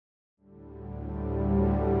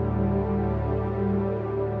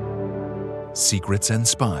Secrets and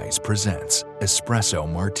Spies presents Espresso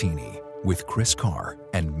Martini with Chris Carr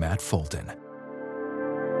and Matt Fulton.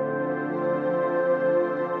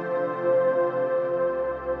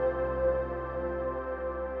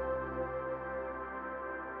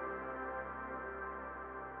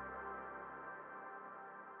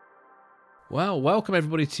 Well, welcome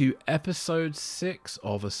everybody to episode 6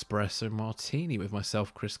 of Espresso Martini with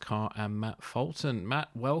myself, Chris Carr, and Matt Fulton. Matt,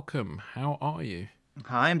 welcome. How are you?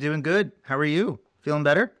 Hi, I'm doing good. How are you? Feeling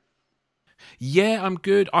better? Yeah, I'm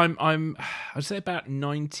good. I'd say about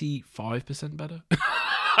 95% better.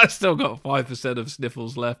 I still got 5% of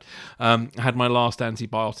sniffles left. I had my last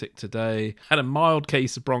antibiotic today. Had a mild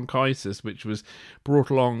case of bronchitis, which was brought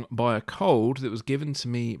along by a cold that was given to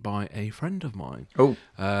me by a friend of mine, who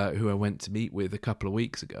I went to meet with a couple of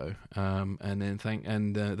weeks ago.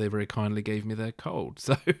 They very kindly gave me their cold.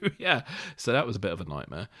 So yeah, so that was a bit of a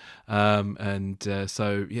nightmare. I've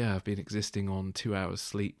been existing on 2 hours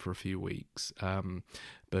sleep for a few weeks.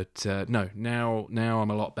 But now I'm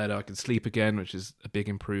a lot better. I can sleep again, which is a big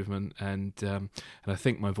improvement, and I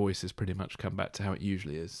think my voice has pretty much come back to how it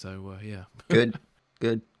usually is. So yeah, good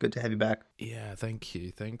to have you back. Yeah, thank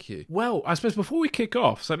you. Well, I suppose before we kick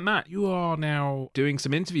off, so Matt, you are now doing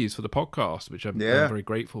some interviews for the podcast, which I'm very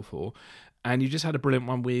grateful for. And you just had a brilliant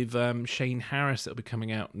one with Shane Harris that'll be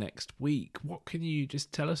coming out next week. What can you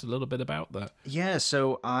just tell us a little bit about that? Yeah,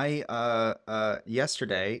 so I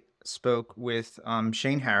yesterday spoke with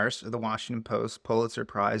Shane Harris of the Washington Post, Pulitzer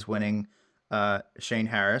Prize winning Shane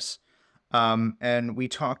Harris. And we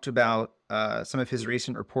talked about some of his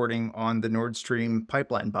recent reporting on the Nord Stream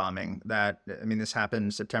pipeline bombing. This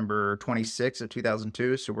happened September 26th of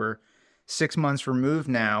 2002, so we're 6 months removed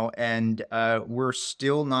now, and we're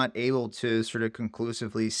still not able to sort of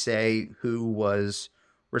conclusively say who was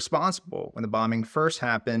responsible. When the bombing first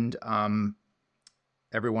happened,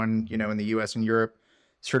 everyone, in the U.S. and Europe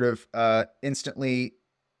sort of instantly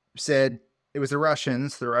said it was the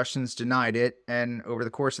Russians. The Russians denied it, and over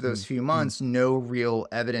the course of those few months, no real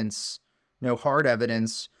evidence, no hard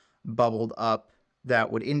evidence bubbled up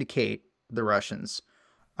that would indicate the Russians.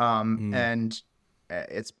 And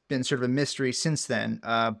it's been sort of a mystery since then.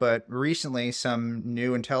 But recently, some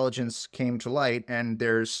new intelligence came to light, and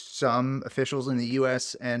there's some officials in the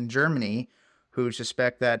U.S. and Germany who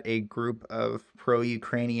suspect that a group of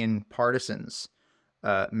pro-Ukrainian partisans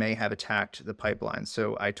may have attacked the pipeline.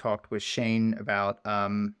 So I talked with Shane about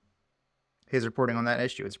his reporting on that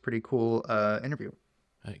issue. It's a pretty cool interview.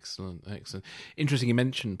 Excellent. Interesting you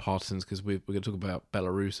mentioned partisans, because we're going to talk about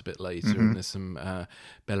Belarus a bit later, and there's some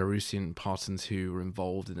Belarusian partisans who were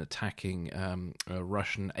involved in attacking a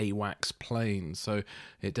Russian AWACS plane. So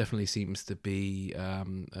it definitely seems to be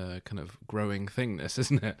a kind of growing thing, this,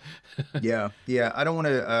 isn't it? Yeah. I don't want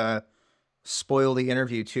to spoil the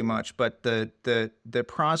interview too much, but the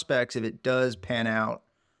prospects, if it does pan out,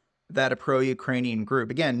 that a pro-Ukrainian group,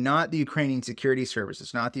 again, not the Ukrainian security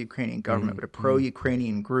services, not the Ukrainian government, but a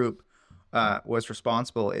pro-Ukrainian group was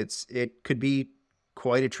responsible. It could be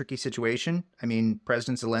quite a tricky situation. I mean,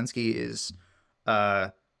 President Zelensky is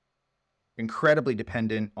incredibly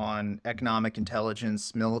dependent on economic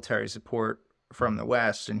intelligence, military support from the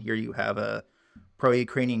West, and here you have a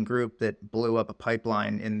pro-Ukrainian group that blew up a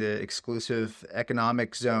pipeline in the exclusive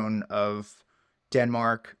economic zone of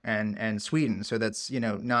Denmark and Sweden. So that's,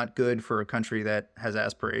 not good for a country that has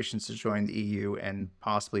aspirations to join the EU and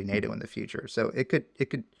possibly NATO in the future. So it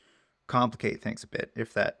could complicate things a bit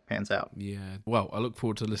if that pans out. Yeah. Well, I look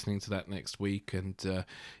forward to listening to that next week, and I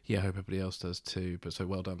hope everybody else does too. But so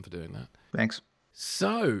well done for doing that. Thanks.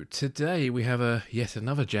 So today we have yet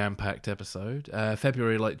another jam-packed episode.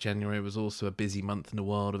 February, like January, was also a busy month in the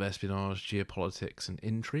world of espionage, geopolitics, and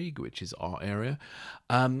intrigue, which is our area.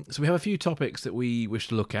 So we have a few topics that we wish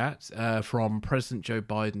to look at, from President Joe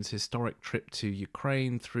Biden's historic trip to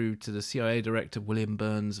Ukraine through to the CIA Director William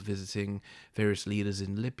Burns visiting various leaders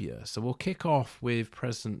in Libya. So we'll kick off with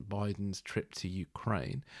President Biden's trip to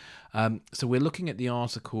Ukraine. So we're looking at the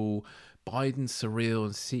article Biden's Surreal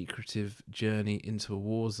and Secretive Journey into a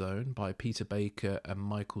War Zone by Peter Baker and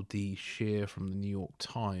Michael D. Shear from the New York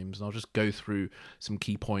Times. And I'll just go through some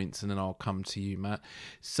key points and then I'll come to you, Matt.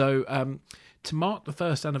 So to mark the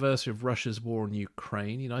first anniversary of Russia's war on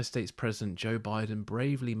Ukraine, United States President Joe Biden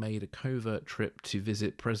bravely made a covert trip to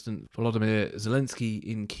visit President Volodymyr Zelensky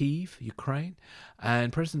in Kyiv, Ukraine.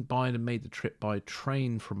 And President Biden made the trip by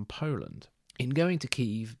train from Poland. In going to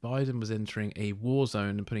Kyiv, Biden was entering a war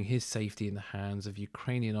zone and putting his safety in the hands of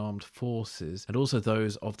Ukrainian armed forces and also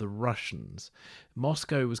those of the Russians.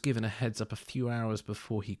 Moscow was given a heads up a few hours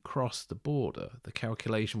before he crossed the border. The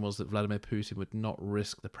calculation was that Vladimir Putin would not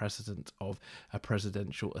risk the precedent of a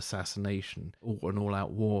presidential assassination or an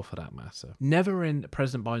all-out war for that matter. Never in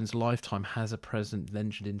President Biden's lifetime has a president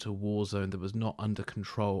ventured into a war zone that was not under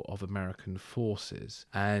control of American forces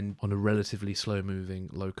and on a relatively slow-moving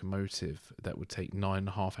locomotive that would take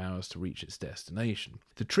 9.5 hours to reach its destination.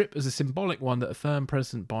 The trip is a symbolic one that affirmed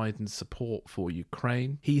President Biden's support for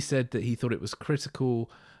Ukraine. He said that he thought it was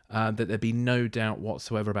critical that there be no doubt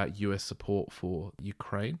whatsoever about US support for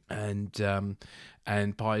Ukraine. And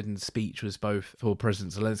Biden's speech was both for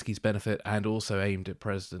President Zelensky's benefit and also aimed at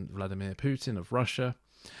President Vladimir Putin of Russia.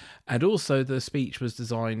 And also the speech was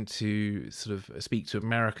designed to sort of speak to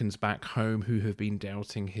Americans back home who have been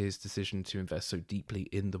doubting his decision to invest so deeply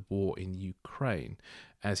in the war in Ukraine.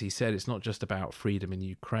 As he said, it's not just about freedom in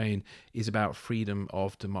Ukraine, it's about freedom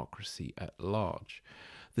of democracy at large.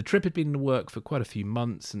 The trip had been in the work for quite a few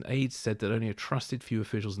months, and aides said that only a trusted few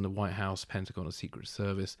officials in the White House, Pentagon, and Secret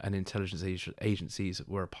Service and intelligence agencies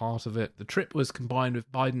were a part of it. The trip was combined with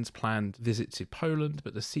Biden's planned visit to Poland,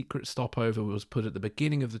 but the secret stopover was put at the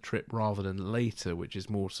beginning of the trip rather than later, which is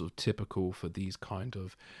more sort of typical for these kind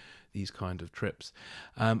of trips.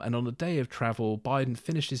 And on the day of travel, Biden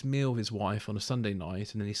finished his meal with his wife on a Sunday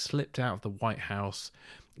night, and then he slipped out of the White House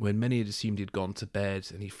when many had assumed he'd gone to bed,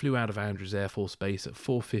 and he flew out of Andrews Air Force Base at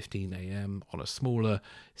 4:15 a.m. on a smaller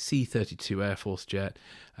C-32 Air Force jet,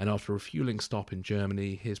 and after a refueling stop in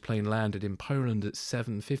Germany, his plane landed in Poland at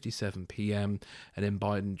 7:57 p.m, and then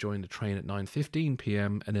Biden joined the train at 9:15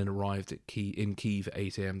 p.m, and then arrived in Kyiv at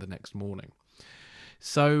 8 a.m. the next morning.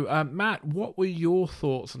 So, Matt, what were your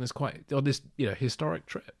thoughts on this historic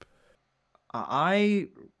trip? I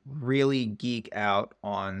really geek out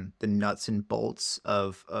on the nuts and bolts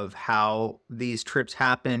of how these trips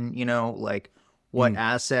happen, like what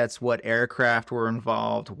assets, what aircraft were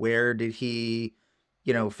involved, where did he,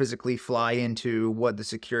 physically fly into, what the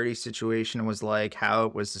security situation was like, how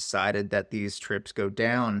it was decided that these trips go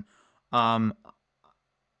down. I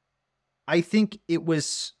think it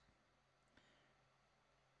was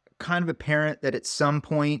kind of apparent that at some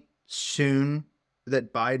point soon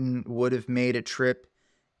that Biden would have made a trip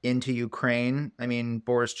into Ukraine. I mean,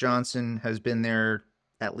 Boris Johnson has been there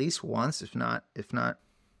at least once, if not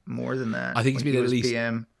more than that. I think he's been at least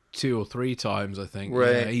PM. 2 or 3 times, I think.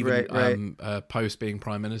 Right, yeah, even right. Post being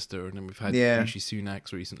prime minister, and then we've had Rishi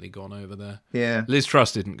Sunak's recently gone over there. Yeah. Liz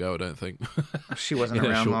Truss didn't go, I don't think. She wasn't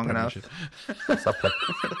around long enough.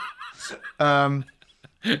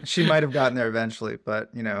 She might have gotten there eventually,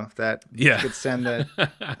 but if that could send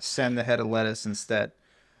the head of lettuce instead.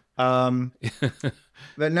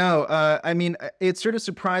 But no, I mean, it sort of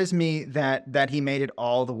surprised me that he made it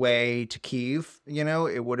all the way to Kyiv.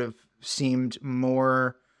 It would have seemed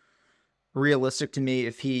more realistic to me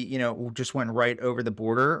if he, just went right over the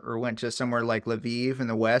border or went to somewhere like Lviv in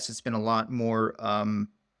the west. It's been a lot more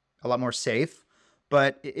safe.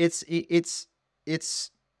 But it's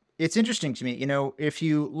interesting to me, if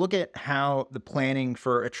you look at how the planning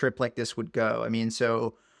for a trip like this would go. I mean,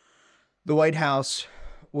 so the White House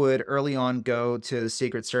would early on go to the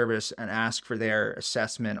Secret Service and ask for their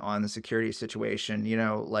assessment on the security situation.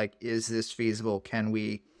 Like, is this feasible? Can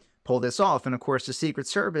we pull this off? And of course, the Secret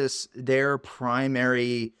Service, their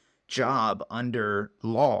primary job under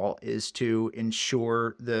law is to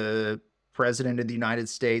ensure the President of the United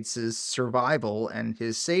States' survival and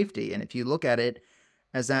his safety. And if you look at it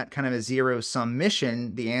as that kind of a zero-sum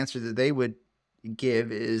mission, the answer that they would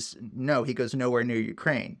give is no. He goes nowhere near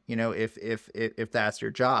Ukraine, if that's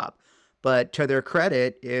your job. But to their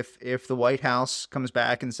credit, if the White House comes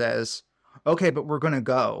back and says, okay, but we're going to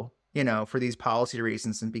go, for these policy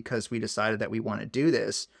reasons and because we decided that we want to do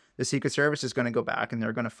this, the Secret Service is going to go back and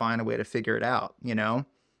they're going to find a way to figure it out,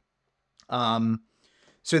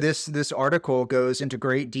 So this article goes into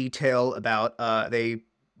great detail about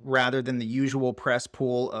rather than the usual press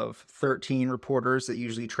pool of 13 reporters that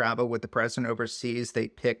usually travel with the president overseas, they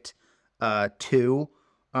picked 2,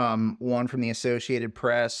 one from the Associated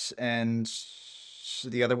Press and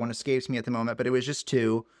the other one escapes me at the moment, but it was just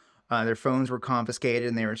 2. Their phones were confiscated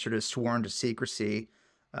and they were sort of sworn to secrecy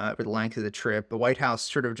for the length of the trip. The White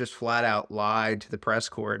House sort of just flat out lied to the press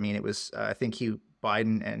corps. I mean, it was, I think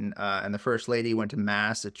Biden and the First Lady went to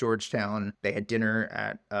Mass at Georgetown. They had dinner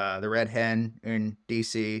at the Red Hen in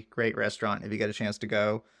D.C., great restaurant if you get a chance to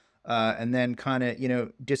go, and then kind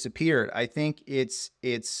of, disappeared. I think it's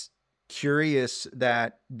curious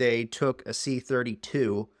that they took a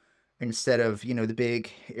C-32 instead of, the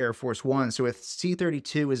big Air Force One. So with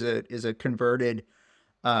C-32 is a converted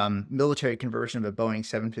military conversion of a Boeing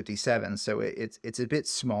 757. So it's a bit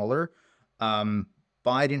smaller.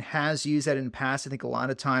 Biden has used that in the past, I think, a lot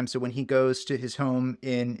of times. So when he goes to his home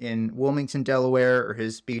in Wilmington, Delaware, or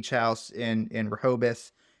his beach house in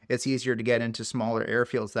Rehoboth, it's easier to get into smaller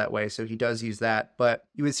airfields that way. So he does use that. But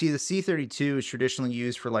you would see the C-32 is traditionally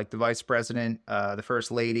used for like the vice president, the first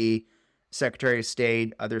lady, secretary of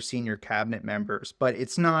state, other senior cabinet members. But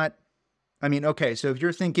it's not, okay, so if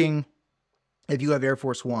you're thinking, if you have Air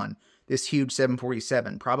Force One, this huge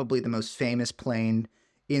 747, probably the most famous plane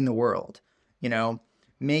in the world,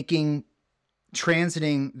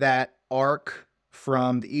 transiting that arc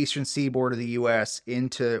from the eastern seaboard of the U.S.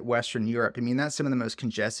 into Western Europe. That's some of the most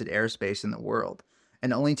congested airspace in the world.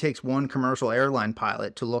 And it only takes one commercial airline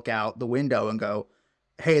pilot to look out the window and go,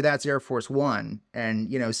 hey, that's Air Force One,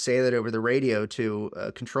 and, say that over the radio to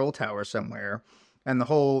a control tower somewhere. And the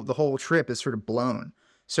whole trip is sort of blown.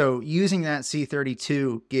 So using that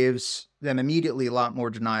C-32 gives them immediately a lot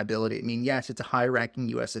more deniability. Yes, it's a high-ranking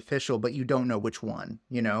U.S. official, but you don't know which one,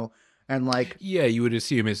 And you would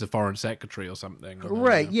assume it's a foreign secretary or something.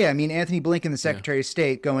 Right. Yeah. Anthony Blinken, the Secretary of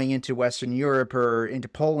State, going into Western Europe or into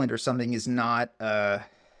Poland or something is not a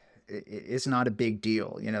big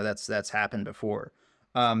deal. That's happened before.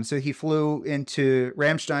 So he flew into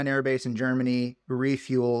Ramstein Air Base in Germany,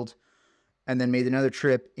 refueled, and then made another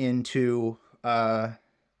trip into an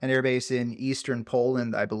airbase in eastern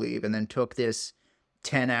Poland, I believe, and then took this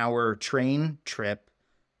 10-hour train trip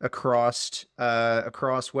across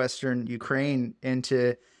Western Ukraine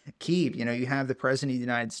into Kyiv. You have the president of the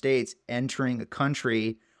United States entering a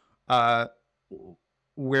country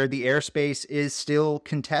where the airspace is still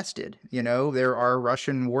contested. There are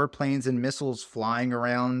Russian warplanes and missiles flying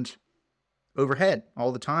around overhead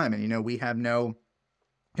all the time, and we have no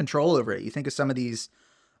control over it. You think of some of these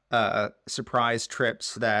surprise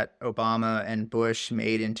trips that Obama and Bush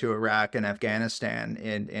made into Iraq and Afghanistan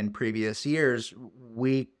in previous years.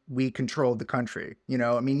 We controlled the country.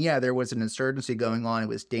 There was an insurgency going on. It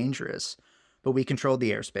was dangerous, but we controlled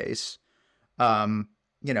the airspace.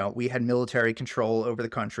 We had military control over the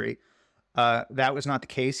country. That was not the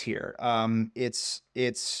case here.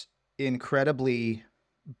 It's incredibly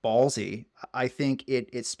ballsy. I think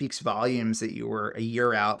it speaks volumes that you were a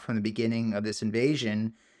year out from the beginning of this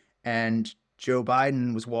invasion, and Joe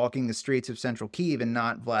Biden was walking the streets of central Kyiv and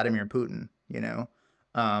not Vladimir Putin.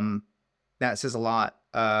 That says a lot.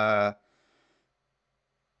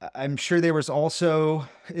 I'm sure there was also,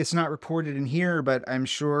 it's not reported in here, but I'm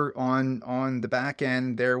sure on the back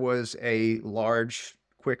end, there was a large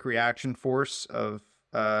quick reaction force of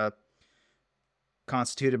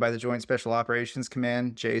constituted by the Joint Special Operations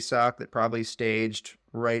Command, JSOC, that probably staged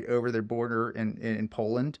right over their border in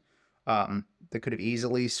Poland, that could have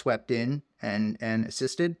easily swept in and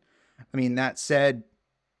assisted. That said,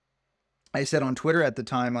 I said on Twitter at the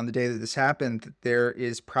time, on the day that this happened, that there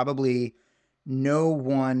is probably no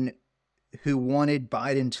one who wanted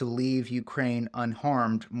Biden to leave Ukraine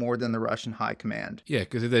unharmed more than the Russian high command. Yeah,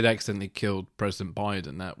 because if they'd accidentally killed President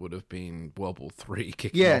Biden, that would have been World War III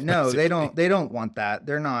kicking off. Yeah, no, basically. They don't want that.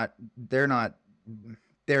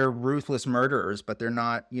 They're ruthless murderers, but they're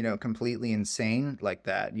not, completely insane like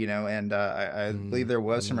that, and I believe there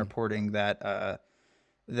was some reporting that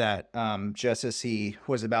just as he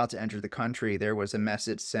was about to enter the country, there was a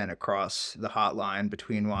message sent across the hotline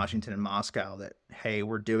between Washington and Moscow that, hey,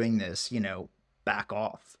 we're doing this, back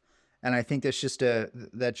off. And I think that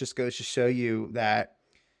just goes to show you that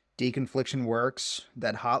deconfliction works,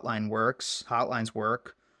 that hotlines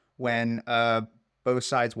work when both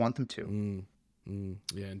sides want them to.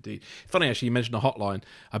 Yeah, indeed. Funny, actually, you mentioned a hotline.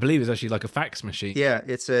 I believe it's actually like a fax machine. Yeah,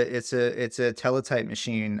 it's a teletype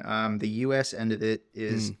machine. The U.S. end of it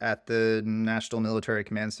is at the National Military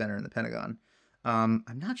Command Center in the Pentagon. I'm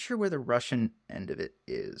not sure where the Russian end of it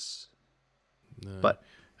is, but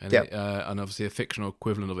and obviously a fictional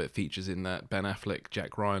equivalent of it features in that Ben Affleck,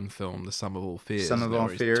 Jack Ryan film, The Sum of All Fears. Sum of All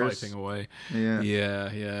Fears. Typing away.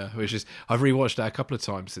 Yeah. Which is, I've rewatched that a couple of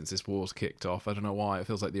times since this war's kicked off. I don't know why. It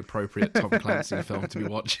feels like the appropriate Tom Clancy film to be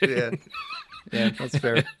watching. Yeah, that's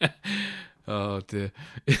fair. Oh dear.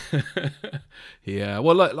 Yeah.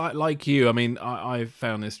 Well, like you, I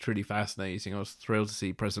found this truly fascinating. I was thrilled to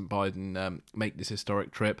see President Biden make this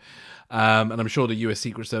historic trip, and I'm sure the U.S.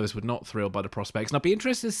 Secret Service would not thrilled by the prospects. And I'd be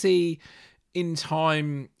interested to see in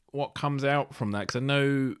time what comes out from that, because I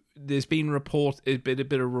know there's been a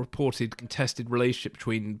bit of reported contested relationship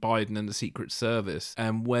between Biden and the Secret Service,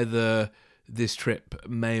 and whether this trip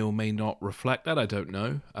may or may not reflect that. I don't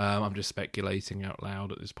know. I'm just speculating out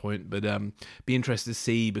loud at this point, but be interested to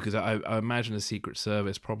see, because I imagine the Secret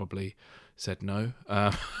Service probably said no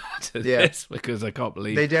to this, because I can't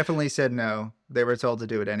believe they definitely said no. They were told to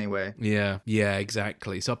do it anyway. Yeah,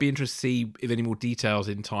 exactly. So I'd be interested to see if any more details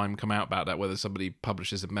in time come out about that, whether somebody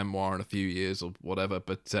publishes a memoir in a few years or whatever,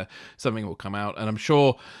 but something will come out. And I'm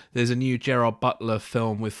sure there's a new Gerard Butler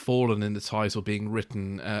film with Fallen in the title being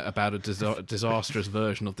written about a disastrous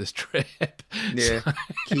version of this trip. Yeah,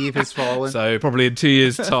 Kyiv has fallen. So probably in 2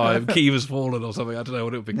 years' time, Kyiv has fallen or something. I don't know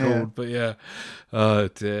what it would be called, but yeah. Oh,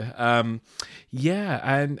 dear. And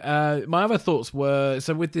my other thoughts were,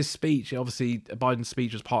 so with this speech, obviously Biden's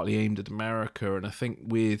speech was partly aimed at America, and I think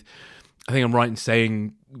I'm right in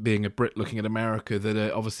saying, being a Brit looking at America,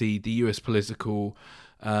 that obviously the US political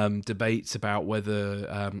debates about whether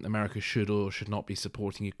America should or should not be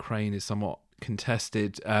supporting Ukraine is somewhat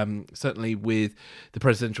contested. Certainly with the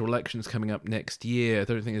presidential elections coming up next year, I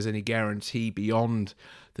don't think there's any guarantee beyond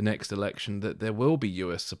the next election that there will be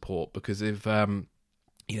US support, because if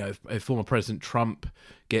former President Trump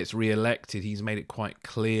gets re-elected, he's made it quite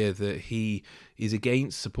clear that he is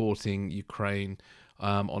against supporting Ukraine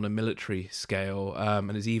on a military scale, and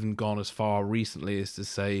has even gone as far recently as to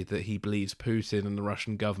say that he believes Putin and the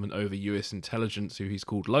Russian government over US intelligence, who he's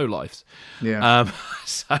called lowlifes. Yeah.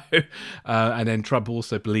 And then Trump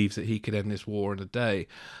also believes that he could end this war in a day.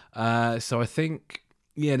 So I think,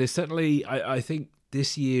 there's certainly, I think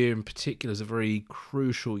this year in particular is a very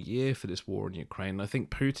crucial year for this war in Ukraine. I think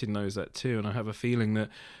Putin knows that too, and I have a feeling that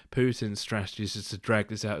Putin's strategy is just to drag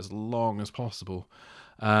this out as long as possible,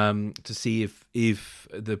 to see if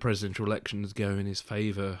the presidential elections go in his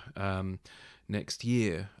favour next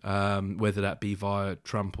year, whether that be via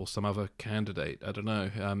Trump or some other candidate. I don't know.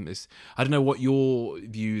 I don't know what your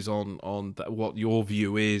views on that, what your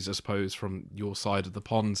view is, I suppose, from your side of the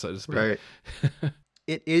pond, so to speak. Right.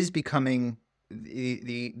 It is becoming...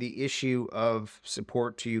 The issue of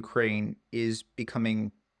support to Ukraine is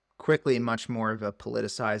becoming quickly much more of a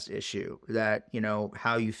politicized issue, that,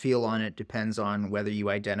 how you feel on it depends on whether you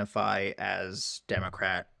identify as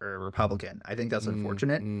Democrat or Republican. I think that's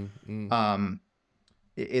unfortunate.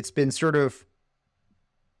 It's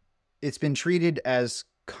been treated as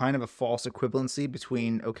kind of a false equivalency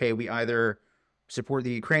between, okay, we either support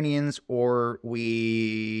the Ukrainians or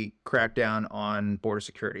we crack down on border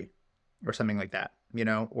security, or something like that,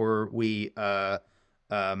 or we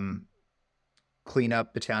clean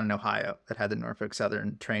up the town in Ohio that had the Norfolk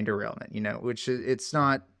Southern train derailment, which it's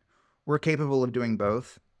not, we're capable of doing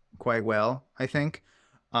both quite well, I think.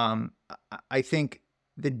 I think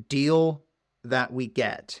the deal that we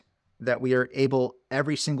get, that we are able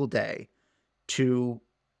every single day to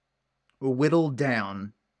whittle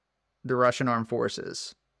down the Russian armed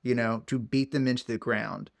forces, to beat them into the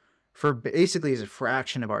ground, for basically as a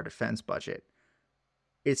fraction of our defense budget,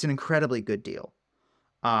 it's an incredibly good deal.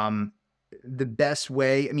 The best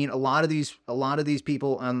way, a lot of these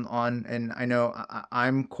people on, and I know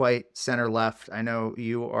I'm quite center left. I know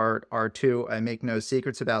you are too. I make no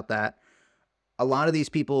secrets about that. A lot of these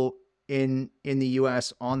people in the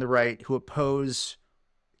U.S. on the right who oppose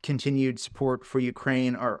continued support for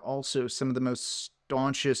Ukraine are also some of the most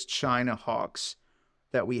staunchest China hawks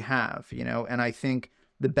that we have, and I think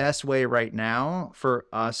the best way right now for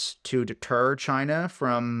us to deter China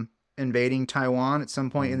from invading Taiwan at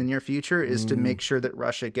some point in the near future is to make sure that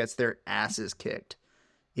Russia gets their asses kicked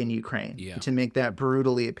in Ukraine, to make that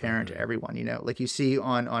brutally apparent to everyone. Like you see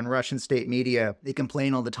on Russian state media, they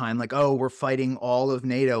complain all the time, like, oh, we're fighting all of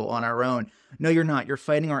NATO on our own. No, you're not. You're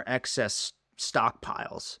fighting our excess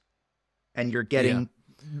stockpiles, and you're getting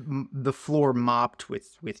the floor mopped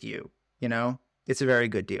with you. It's a very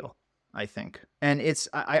good deal, I think. And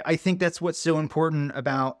I think that's what's so important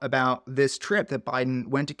about this trip, that Biden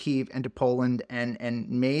went to Kyiv and to Poland and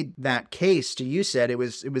made that case. You said it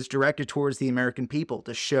was directed towards the American people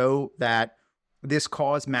to show that this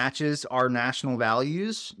cause matches our national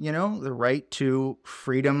values, the right to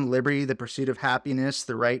freedom, liberty, the pursuit of happiness,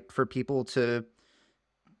 the right for people to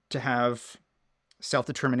have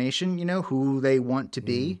self-determination, who they want to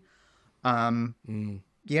be.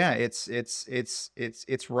 Yeah,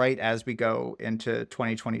 it's right as we go into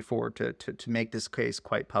 2024 to make this case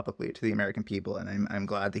quite publicly to the American people, and I'm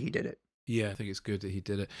glad that he did it. Yeah, I think it's good that he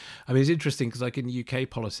did it. It's interesting because, like, in UK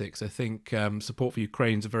politics, I think support for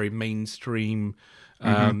Ukraine is a very mainstream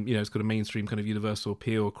It's got a mainstream kind of universal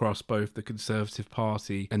appeal across both the Conservative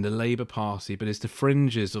Party and the Labour Party, but it's the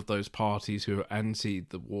fringes of those parties who are anti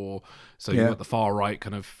the war. So you've got the far right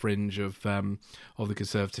kind of fringe of the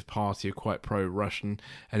Conservative Party are quite pro-Russian,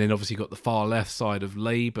 and then obviously you've got the far left side of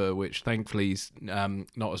Labour, which thankfully is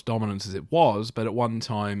not as dominant as it was, but at one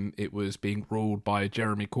time it was being ruled by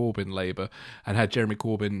Jeremy Corbyn Labour, and had Jeremy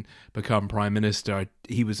Corbyn become Prime Minister,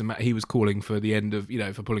 he was calling for the end of,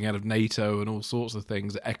 for pulling out of NATO and all sorts of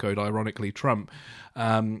things that echoed, ironically, Trump.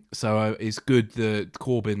 So it's good that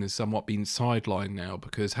Corbyn has somewhat been sidelined now,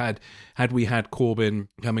 because had we had Corbyn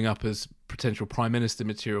coming up as potential Prime Minister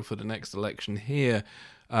material for the next election here,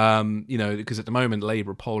 because at the moment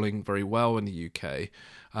Labour are polling very well in the UK.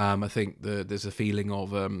 I think there's a feeling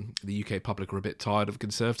of the UK public are a bit tired of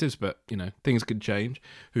Conservatives, but things could change.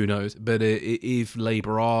 Who knows? But if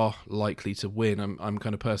Labour are likely to win, I'm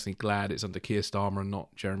kind of personally glad it's under Keir Starmer and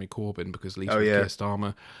not Jeremy Corbyn, because at least with Keir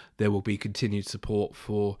Starmer there will be continued support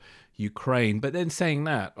for Ukraine. But then saying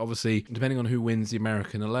that, obviously, depending on who wins the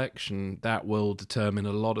American election, that will determine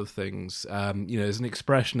a lot of things. There's an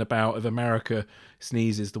expression about if America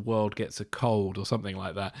sneezes, the world gets a cold, or something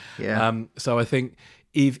like that. Yeah. So I think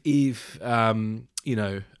if I don't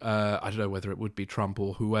know whether it would be Trump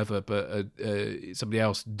or whoever, but somebody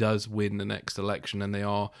else does win the next election and they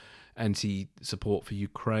are anti-support for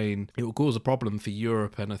Ukraine, it will cause a problem for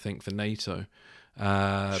Europe and I think for NATO.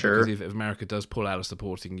 Because if America does pull out of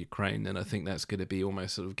supporting Ukraine, then I think that's going to be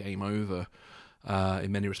almost sort of game over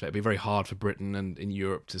in many respects. It'll be very hard for Britain and in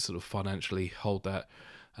Europe to sort of financially hold that,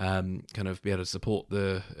 kind of be able to support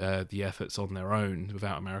the efforts on their own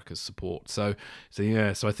without America's support. So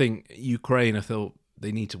I think Ukraine, I feel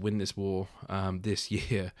they need to win this war this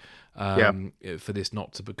year for this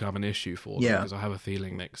not to become an issue for them, because I have a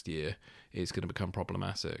feeling next year it's going to become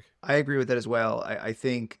problematic. I agree with that as well. I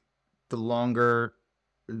think the longer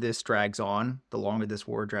this drags on, the longer this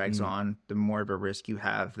war drags on, the more of a risk you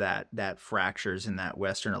have that fractures in that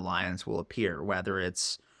Western alliance will appear, whether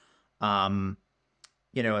it's, so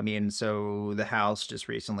the House just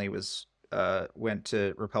recently went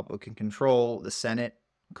to Republican control. The Senate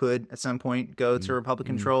could at some point go to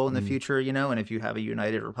Republican control in the future, and if you have a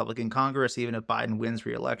united Republican Congress, even if Biden wins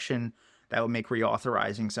re-election, that would make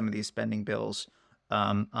reauthorizing some of these spending bills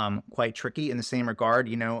quite tricky. In the same regard,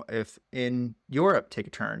 if in Europe take a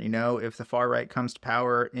turn, if the far right comes to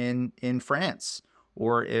power in France,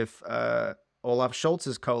 or if Olaf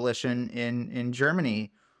Scholz's coalition in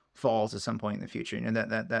Germany falls at some point in the future,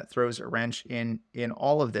 that throws a wrench in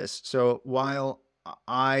all of this. So while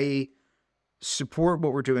I support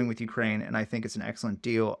what we're doing with Ukraine, and I think it's an excellent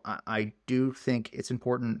deal, I do think it's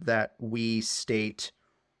important that we state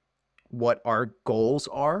what our goals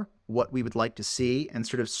are, what we would like to see, and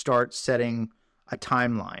sort of start setting a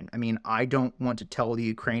timeline. I mean, I don't want to tell the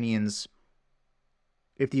Ukrainians,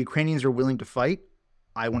 if the Ukrainians are willing to fight,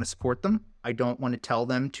 I want to support them. I don't want to tell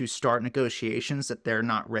them to start negotiations that they're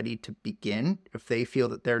not ready to begin if they feel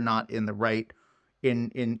that they're not in the right,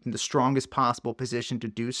 in the strongest possible position to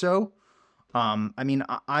do so.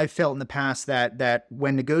 I felt in the past that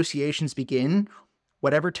when negotiations begin,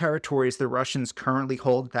 whatever territories the Russians currently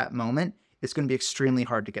hold at that moment, it's going to be extremely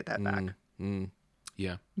hard to get that back.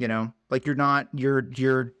 Yeah.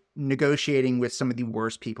 You're negotiating with some of the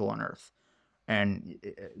worst people on earth. And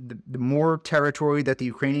the more territory that the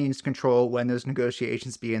Ukrainians control when those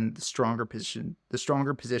negotiations begin, the stronger position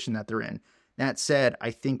that they're in. That said,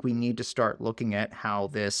 I think we need to start looking at how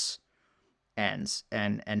this ends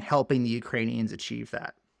and helping the Ukrainians achieve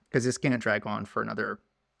that, because this can't drag on for another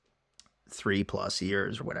 3+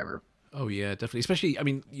 years or whatever. Oh yeah, definitely. Especially,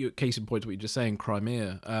 case in point, what you're just saying,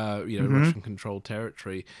 Crimea, Russian-controlled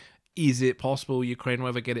territory. Is it possible Ukraine will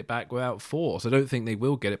ever get it back without force? I don't think they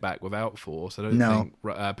will get it back without force. I don't think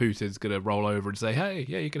Putin's going to roll over and say, hey,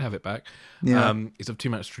 yeah, you can have it back. Yeah. It's of too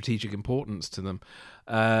much strategic importance to them.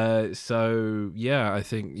 I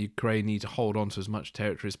think Ukraine need to hold on to as much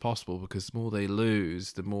territory as possible, because the more they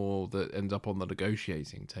lose, the more that ends up on the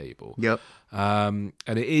negotiating table. Yep. And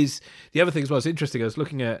it is, the other thing as well, it's interesting, I was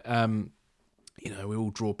looking at, we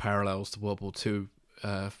all draw parallels to World War II,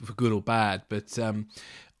 for good or bad, but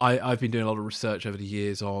I've been doing a lot of research over the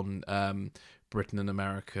years on Britain and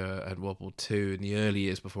America and World War II in the early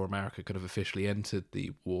years before America kind of officially entered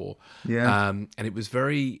the war. Yeah. And it was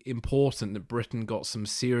very important that Britain got some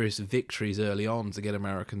serious victories early on to get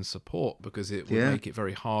American support, because it would make it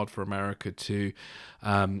very hard for America to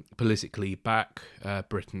politically back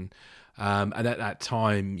Britain. And at that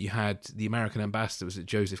time, you had the American ambassador, was it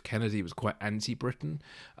Joseph Kennedy, was quite anti-Britain.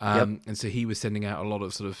 And so he was sending out a lot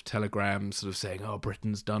of sort of telegrams sort of saying, oh,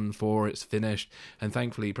 Britain's done for, it's finished. And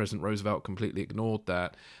thankfully, President Roosevelt completely ignored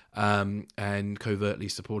that and covertly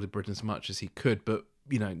supported Britain as much as he could. But,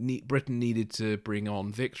 Britain needed to bring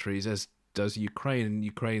on victories, as does Ukraine, and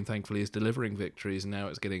Ukraine thankfully is delivering victories, and now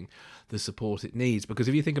it's getting the support it needs. Because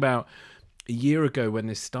if you think about a year ago when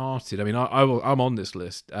this started, I mean, I'm on this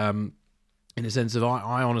list in a sense of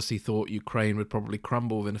I honestly thought Ukraine would probably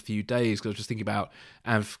crumble within a few days, because I was just thinking about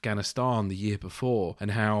Afghanistan the year before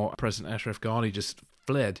and how President Ashraf Ghani just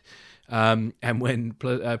fled. And when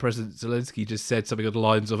President Zelensky just said something on the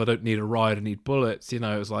lines of, I don't need a ride, I need bullets, it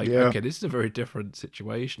was like, okay, this is a very different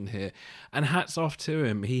situation here. And hats off to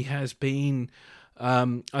him. He has been,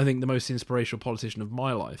 I think, the most inspirational politician of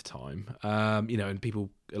my lifetime. And people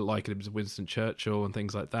liken him to Winston Churchill and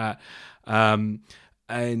things like that. And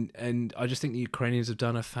I just think the Ukrainians have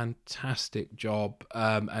done a fantastic job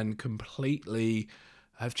and completely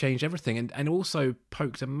have changed everything, and also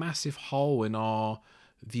poked a massive hole in our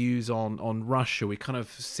views on Russia. We kind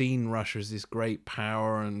of seen Russia as this great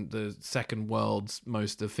power and the second world's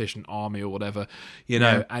most efficient army or whatever,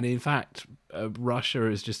 and in fact, Russia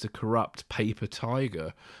is just a corrupt paper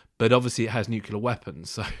tiger. But obviously it has nuclear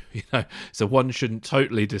weapons, so so one shouldn't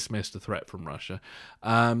totally dismiss the threat from Russia.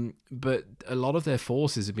 But a lot of their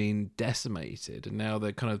forces have been decimated, and now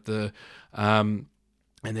they're kind of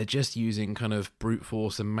and they're just using kind of brute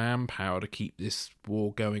force and manpower to keep this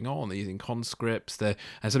war going on. They're using conscripts. And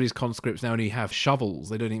some of these conscripts now only have shovels.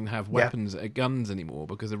 They don't even have weapons, guns anymore,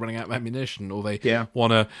 because they're running out of ammunition, or they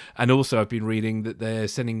want to. And also I've been reading that they're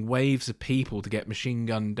sending waves of people to get machine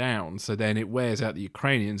gunned down. So then it wears out the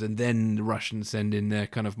Ukrainians, and then the Russians send in their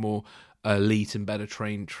kind of more elite and better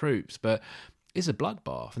trained troops. But it's a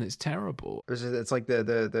bloodbath, and it's terrible. It's like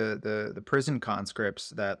the prison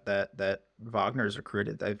conscripts that Wagner's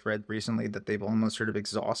recruited. I've read recently that they've almost sort of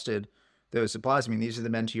exhausted those supplies. I mean, these are the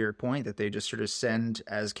men, to your point, that they just sort of send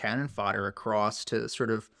as cannon fodder across to sort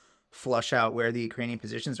of flush out where the Ukrainian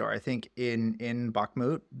positions are. I think in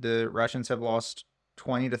Bakhmut, the Russians have lost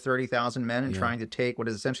 20 to 30,000 men in trying to take what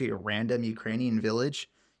is essentially a random Ukrainian village.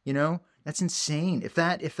 That's insane. If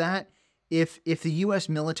the U.S.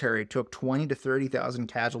 military took 20 to 30,000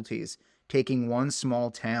 casualties taking one small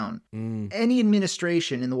town, any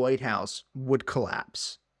administration in the White House would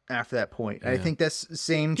collapse after that point. I think that's the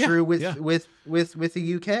same true with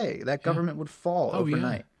the UK. That government would fall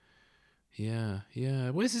overnight. Yeah.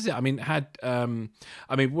 Well, this is it. I mean,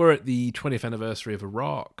 we're at the 20th anniversary of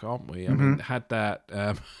Iraq, aren't we? I mean, had that,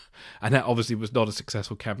 and that obviously was not a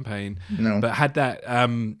successful campaign. No. But had that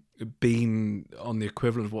been on the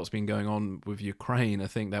equivalent of what's been going on with Ukraine, I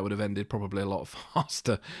think that would have ended probably a lot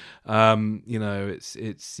faster. It's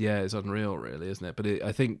unreal, really, isn't it? But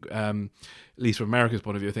I think, at least from America's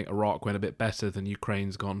point of view, I think Iraq went a bit better than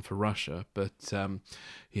Ukraine's gone for Russia. But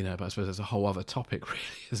but I suppose that's a whole other topic, really,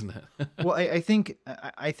 isn't it? Well, I think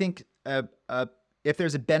if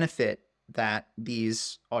there's a benefit that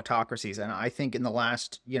these autocracies, and I think in the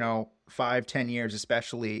last 5-10 years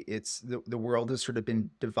especially, it's the world has sort of been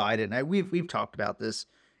divided, and we've talked about this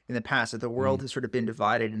in the past, that the world has sort of been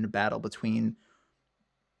divided in a battle between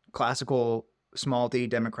classical small d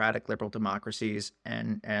democratic liberal democracies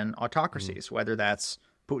and autocracies, whether that's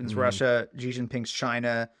Putin's Russia, Xi Jinping's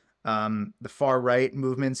China, the far right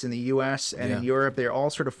movements in the US and in Europe. They all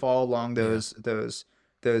sort of fall along those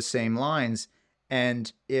same lines.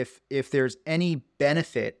 And if there's any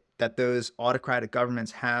benefit that those autocratic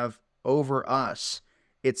governments have over us,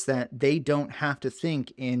 it's that they don't have to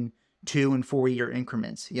think in 2 and 4 year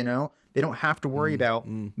increments. They don't have to worry about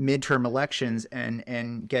midterm elections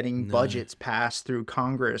and getting budgets passed through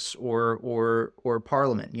Congress or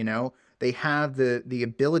Parliament. They have the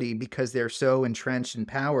ability, because they're so entrenched in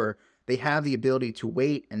power, they have the ability to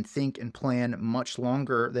wait and think and plan much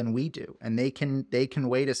longer than we do, and they can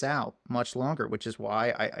wait us out much longer, which is why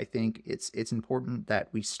I think it's important that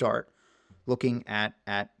we start looking at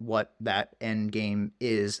what that end game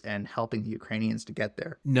is and helping the Ukrainians to get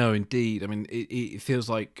there. No, indeed. I mean, it feels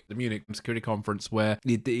like the Munich Security Conference, where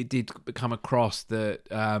it did come across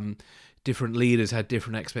that different leaders had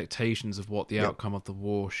different expectations of what the outcome of the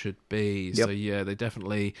war should be. So they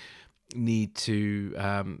definitely need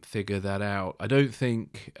to figure that out. I don't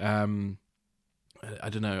think I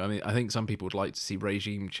don't know. I mean, I think some people would like to see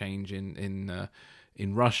regime change in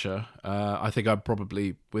Russia. I think I'm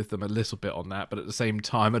probably with them a little bit on that, but at the same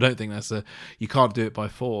time, I don't think you can't do it by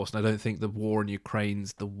force, and I don't think the war in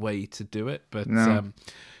Ukraine's the way to do it. But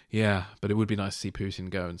Yeah, but it would be nice to see Putin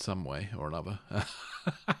go in some way or another.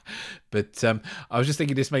 But I was just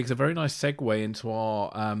thinking this makes a very nice segue into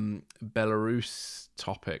our Belarus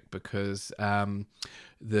topic, because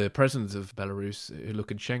the president of Belarus,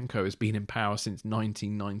 Lukashenko, has been in power since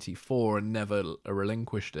 1994 and never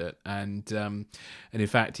relinquished it. And in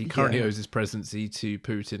fact, he currently owes his presidency to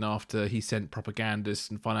Putin after he sent propagandists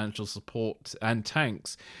and financial support and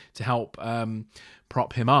tanks to help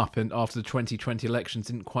prop him up, and after the 2020 elections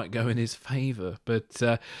didn't quite go in his favor. But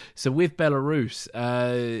so with Belarus,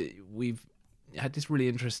 we've had this really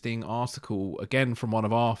interesting article, again from one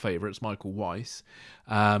of our favorites, Michael Weiss,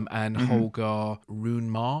 and Holger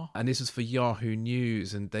Runmar, and this is for Yahoo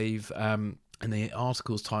News, and they've and the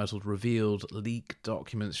article's titled "Revealed Leaked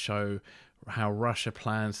Documents Show How Russia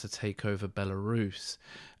Plans to Take Over Belarus."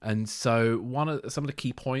 And so some of the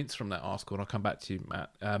key points from that article, and I'll come back to you, Matt,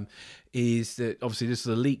 is that obviously this is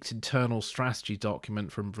a leaked internal strategy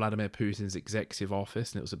document from Vladimir Putin's executive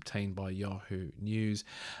office, and it was obtained by Yahoo News,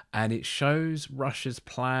 and it shows Russia's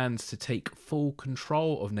plans to take full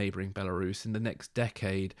control of neighbouring Belarus in the next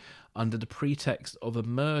decade under the pretext of a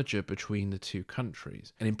merger between the two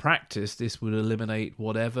countries. And in practice, this would eliminate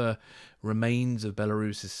whatever remains of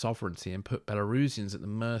Belarus's sovereignty and put Belarusians at the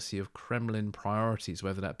mercy of Kremlin priorities,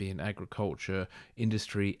 whether that be in agriculture,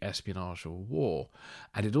 industry, espionage, or war.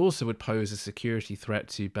 And it also would pose a security threat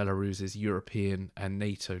to Belarus's European and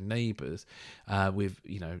NATO neighbours, with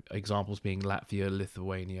examples being Latvia,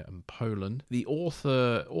 Lithuania, and Poland. The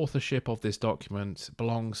authorship of this document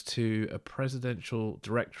belongs to a presidential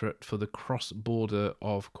directorate for the Cross-Border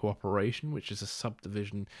of Cooperation, which is a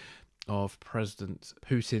subdivision of President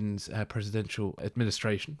Putin's presidential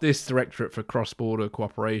administration. This Directorate for Cross-Border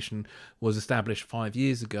Cooperation was established 5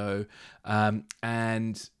 years ago,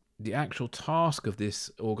 and the actual task of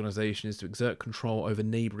this organisation is to exert control over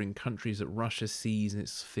neighbouring countries that Russia sees in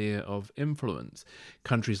its sphere of influence.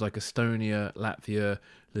 Countries like Estonia, Latvia,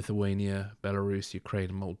 Lithuania, Belarus,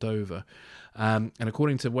 Ukraine, and Moldova. And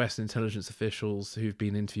according to Western intelligence officials who've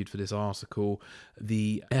been interviewed for this article,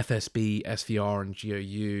 the FSB, SVR, and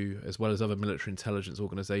GOU, as well as other military intelligence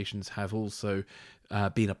organisations, have also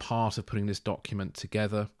been a part of putting this document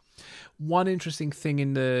together. One interesting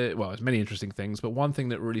thing there's many interesting things, but one thing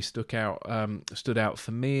that really stood out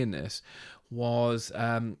for me in this was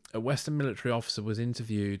a Western military officer was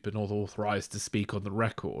interviewed but not authorized to speak on the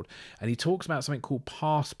record, and he talks about something called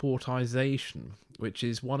passportization, which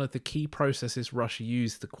is one of the key processes Russia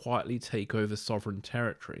used to quietly take over sovereign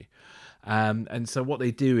territory. And so what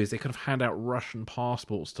they do is they kind of hand out Russian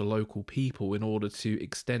passports to local people in order to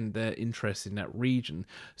extend their interest in that region.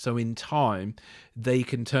 So in time,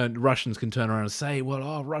 Russians can turn around and say, well,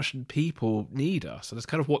 our Russian people need us. So that's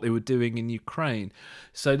kind of what they were doing in Ukraine.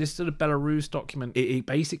 So this sort of Belarus document, it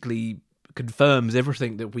basically confirms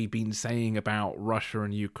everything that we've been saying about Russia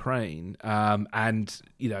and Ukraine. And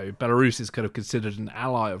Belarus is kind of considered an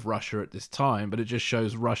ally of Russia at this time, but it just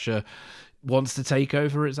shows Russia wants to take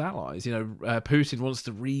over its allies. Putin wants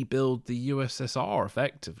to rebuild the USSR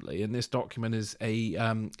effectively, and this document is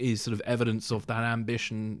sort of evidence of that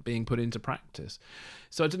ambition being put into practice.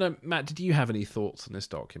 So I don't know, Matt, did you have any thoughts on this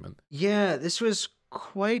document? Yeah, this was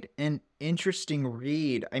quite an interesting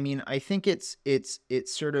read. I mean, I think it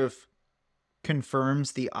sort of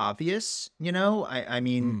confirms the obvious. I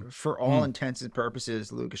mean, for all intents and purposes,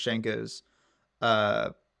 Lukashenko's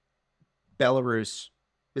Belarus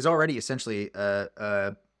is already essentially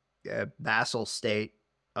a vassal state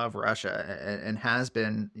of Russia, and has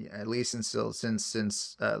been at least since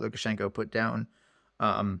Lukashenko put down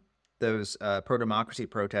those pro-democracy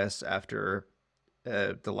protests after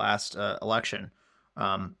the last election.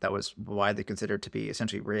 That was widely considered to be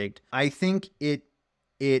essentially rigged. I think it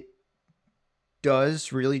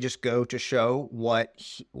does really just go to show what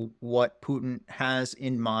Putin has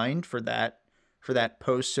in mind for that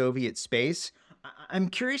post-Soviet space. I'm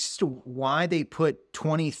curious as to why they put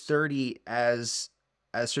 2030 as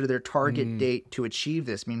sort of their target date to achieve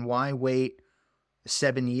this. I mean, why wait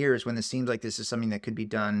 7 years when it seems like this is something that could be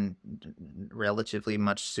done relatively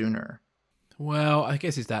much sooner? Well, I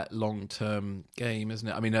guess it's that long-term game, isn't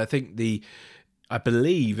it? I mean, I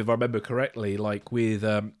believe, if I remember correctly, like with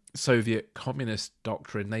Soviet communist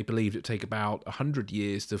doctrine, they believed it'd take about 100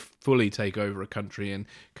 years to fully take over a country and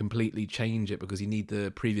completely change it, because you need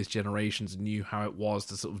the previous generations knew how it was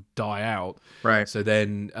to sort of die out. Right. So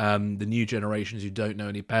then the new generations who don't know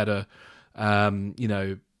any better,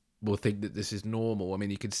 will think that this is normal. I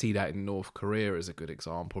mean, you could see that in North Korea as a good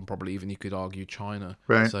example, and probably even you could argue China.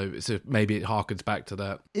 Right. So maybe it harkens back to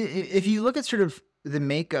that. If you look at sort of the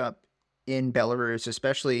makeup in Belarus,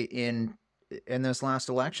 especially in those last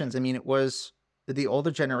elections, I mean, it was the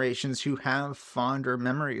older generations who have fonder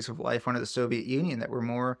memories of life under the Soviet Union that were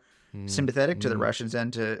more sympathetic to the Russians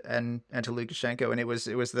and to Lukashenko. And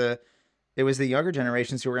it was the younger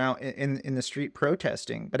generations who were out in the street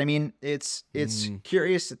protesting. But I mean, it's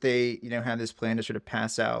curious that they, have this plan to sort of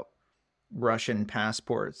pass out Russian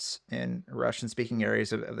passports in Russian speaking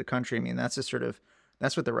areas of the country. I mean, that's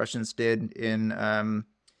what the Russians did in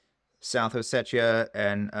South Ossetia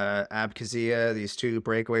and Abkhazia, these two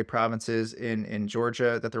breakaway provinces in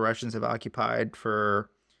Georgia that the Russians have occupied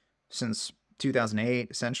since 2008,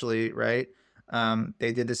 essentially, right?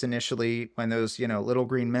 They did this initially when those, little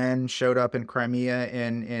green men showed up in Crimea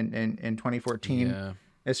in 2014. Yeah.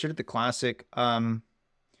 It's sort of the classic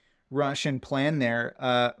Russian plan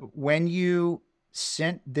there. When you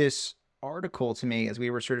sent this article to me as we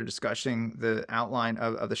were sort of discussing the outline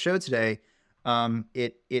of the show today,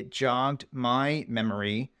 it jogged my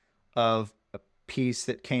memory of a piece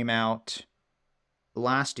that came out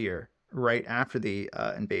last year, right after the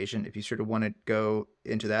invasion, if you sort of want to go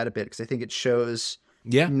into that a bit, because I think it shows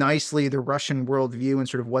nicely the Russian worldview and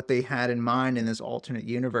sort of what they had in mind in this alternate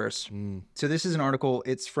universe. So this is an article,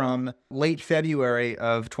 it's from late February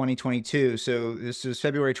of 2022. So this is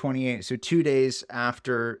February 28th. So 2 days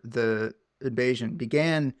after the invasion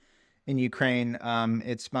began in Ukraine.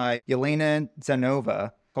 It's by Yelena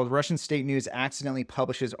Zanova, called Russian State News Accidentally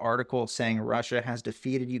Publishes Article Saying Russia Has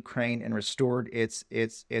Defeated Ukraine and Restored its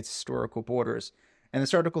historical borders. And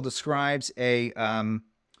this article describes an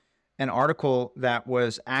article that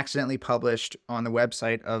was accidentally published on the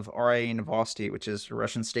website of RIA Novosti, which is a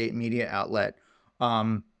Russian state media outlet.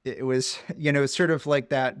 It was, it's sort of like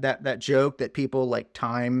that joke that people like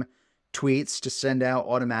time tweets to send out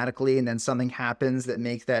automatically, and then something happens that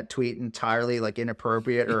makes that tweet entirely like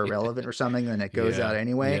inappropriate or irrelevant or something, and it goes out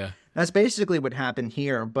anyway. Yeah. That's basically what happened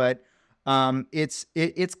here. But it's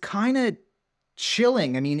kind of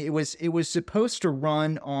chilling. I mean, it was supposed to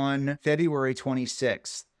run on February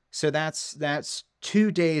 26th. So that's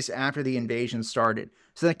 2 days after the invasion started.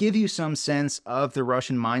 So that gives you some sense of the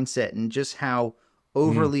Russian mindset and just how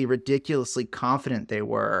overly ridiculously confident they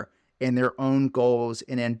were in their own goals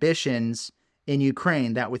and ambitions in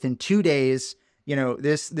Ukraine, that within 2 days,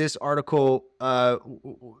 this article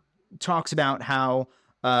talks about how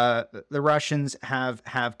the Russians have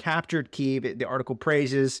captured Kyiv. The article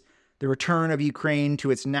praises the return of Ukraine to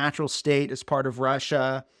its natural state as part of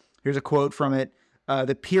Russia. Here's a quote from it.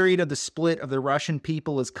 The period of the split of the Russian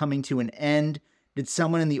people is coming to an end. Did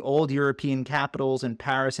someone in the old European capitals in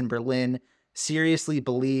Paris and Berlin seriously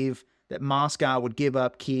believe that Moscow would give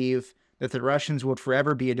up Kyiv, that the Russians would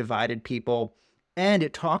forever be a divided people? And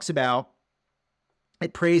it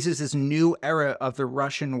praises this new era of the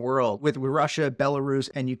Russian world with Russia, Belarus,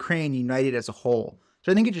 and Ukraine united as a whole.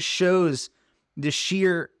 So I think it just shows the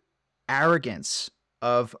sheer arrogance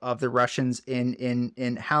of the Russians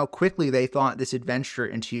in how quickly they thought this adventure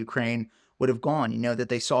into Ukraine would have gone. That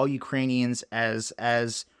they saw Ukrainians as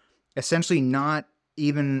essentially not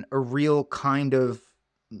even a real kind of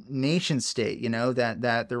nation state,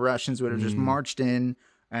 that the Russians would have just marched in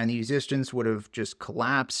and the resistance would have just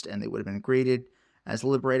collapsed and they would have been greeted as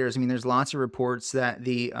liberators. I mean, there's lots of reports that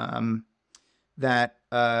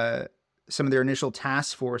some of their initial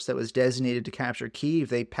task force that was designated to capture Kyiv,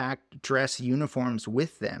 they packed dress uniforms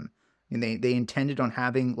with them. And they intended on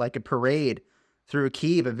having like a parade through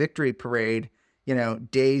Kyiv, a victory parade,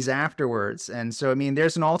 days afterwards. And so, I mean,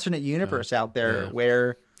 there's an alternate universe out there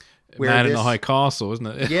where Man in the High Castle, isn't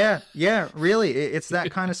it? yeah, really. It's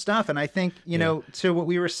that kind of stuff. And I think, to what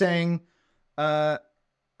we were saying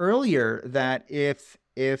earlier, that if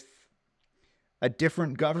a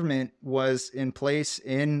different government was in place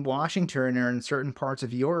in Washington or in certain parts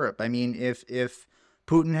of Europe, I mean, if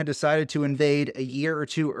Putin had decided to invade a year or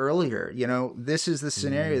two earlier, this is the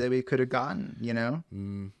scenario that we could have gotten,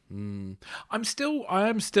 I am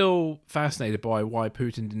still fascinated by why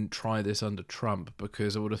Putin didn't try this under Trump,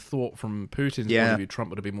 because I would have thought from Putin's point of view, Trump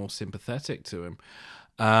would have been more sympathetic to him.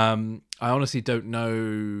 I honestly don't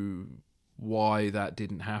know why that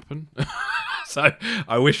didn't happen. So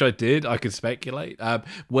I wish I did. I could speculate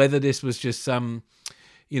whether this was just some,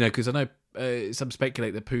 because I know some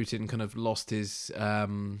speculate that Putin kind of lost his,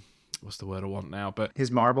 what's the word I want now? But his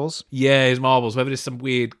marbles? Yeah, his marbles. Whether it's some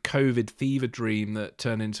weird COVID fever dream that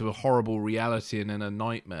turned into a horrible reality and then a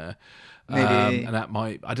nightmare. Maybe. And that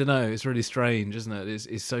might, I don't know. It's really strange, isn't it?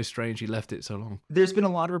 It's so strange he left it so long. There's been a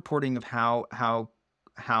lot of reporting of how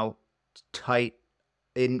tight,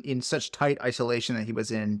 in such tight isolation that he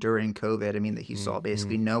was in during COVID. I mean, that he saw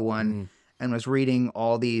basically no one and was reading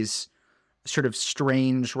all these sort of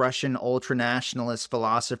strange Russian ultranationalist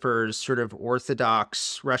philosophers, sort of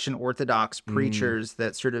Russian Orthodox preachers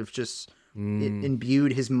that sort of just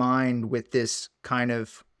imbued his mind with this kind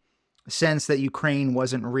of sense that Ukraine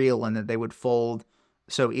wasn't real and that they would fold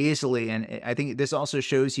so easily. And I think this also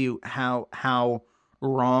shows you how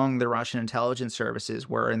wrong the Russian intelligence services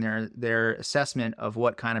were in their assessment of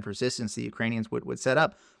what kind of resistance the Ukrainians would set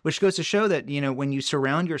up, which goes to show that, when you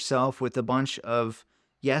surround yourself with a bunch of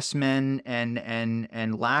yes men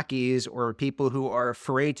and lackeys or people who are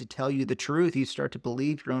afraid to tell you the truth, you start to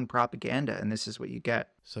believe your own propaganda, and this is what you get.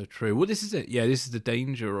 So true. Well, this is it. Yeah, this is the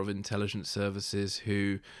danger of intelligence services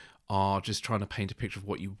who are just trying to paint a picture of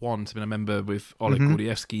what you want. I mean, I remember with Oleg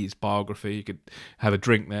Gordievsky's biography, you could have a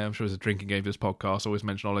drink there. I'm sure there's a drinking game for this podcast. I always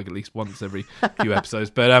mention Oleg at least once every few episodes.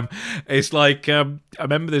 But it's like, I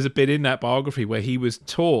remember there's a bit in that biography where he was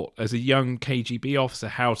taught as a young KGB officer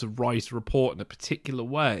how to write a report in a particular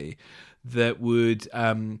way that would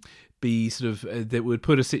be sort of that would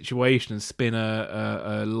put a situation and spin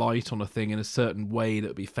a light on a thing in a certain way that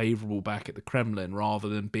would be favorable back at the Kremlin rather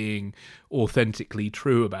than being authentically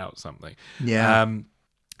true about something. Yeah.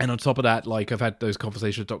 And on top of that, like I've had those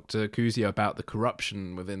conversations with Dr. Kuzio about the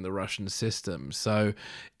corruption within the Russian system. So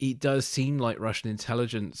it does seem like Russian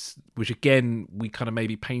intelligence, which again, we kind of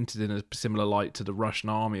maybe painted in a similar light to the Russian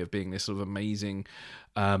army of being this sort of amazing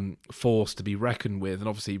force to be reckoned with. And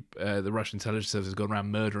obviously the Russian intelligence service has gone around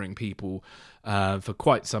murdering people for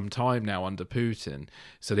quite some time now under Putin.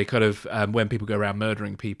 So they kind of, when people go around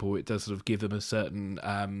murdering people, it does sort of give them a certain...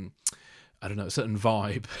 I don't know, a certain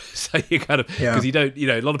vibe. So you kind of, because you don't,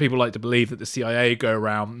 a lot of people like to believe that the CIA go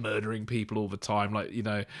around murdering people all the time, like,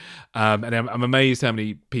 and I'm amazed how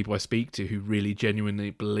many people I speak to who really genuinely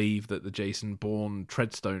believe that the Jason Bourne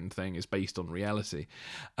Treadstone thing is based on reality.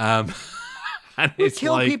 And we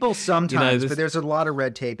kill people sometimes, but there's a lot of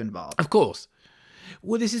red tape involved. Of course.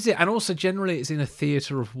 Well, this is it. And also, generally, it's in a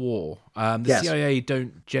theatre of war. The CIA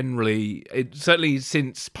don't generally, certainly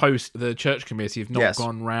since post the Church Committee, have not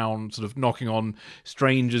gone round sort of knocking on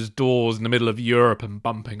strangers' doors in the middle of Europe and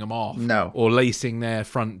bumping them off. No. Or lacing their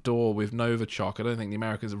front door with Novichok. I don't think the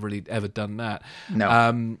Americans have really ever done that.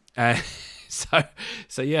 No. So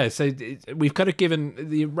we've kind of given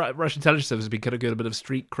the Russian intelligence service, we kind of got a bit of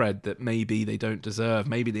street cred that maybe they don't deserve.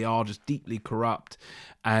 Maybe they are just deeply corrupt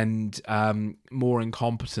and more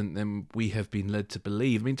incompetent than we have been led to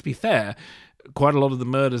believe. I mean, to be fair, quite a lot of the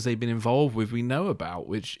murders they've been involved with we know about,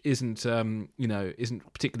 which isn't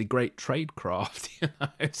isn't particularly great tradecraft.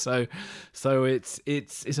 So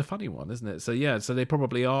it's a funny one, isn't it? So they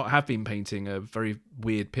probably have been painting a very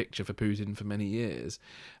weird picture for Putin for many years,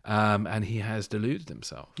 and he has deluded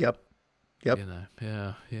himself. Yep.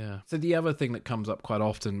 Yeah. So the other thing that comes up quite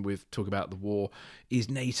often with talk about the war is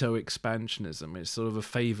NATO expansionism. It's sort of a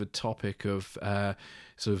favoured topic of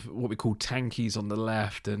sort of what we call tankies on the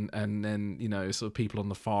left and then, sort of people on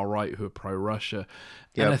the far right who are pro-Russia.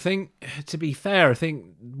 Yep. And I think, to be fair,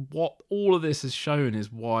 what all of this has shown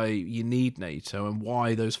is why you need NATO and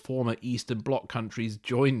why those former Eastern Bloc countries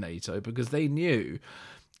joined NATO, because they knew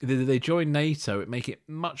that if they join NATO, it make it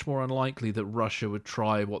much more unlikely that Russia would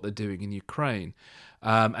try what they're doing in Ukraine.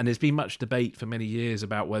 And there's been much debate for many years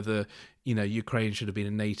about whether, Ukraine should have been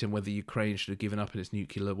in NATO and whether Ukraine should have given up on its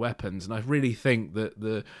nuclear weapons. And I really think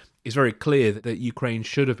that it's very clear that Ukraine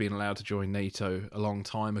should have been allowed to join NATO a long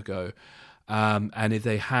time ago. And if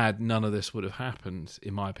they had, none of this would have happened,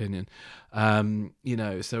 in my opinion.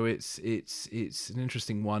 So it's an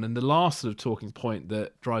interesting one. And the last sort of talking point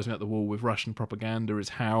that drives me up the wall with Russian propaganda is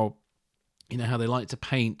how they like to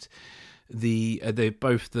paint they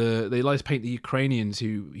like to paint the Ukrainians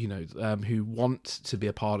who want to be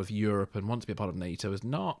a part of Europe and want to be a part of NATO as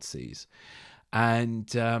Nazis. And,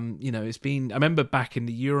 it's been... I remember back in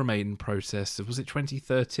the Euromaidan process, was it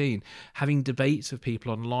 2013, having debates with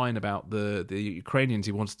people online about the Ukrainians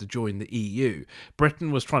who wanted to join the EU.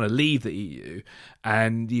 Britain was trying to leave the EU,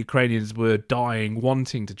 and the Ukrainians were dying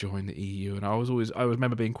wanting to join the EU. And I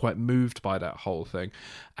remember being quite moved by that whole thing.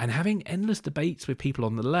 And having endless debates with people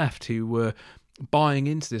on the left who were buying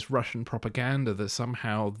into this Russian propaganda that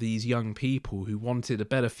somehow these young people who wanted a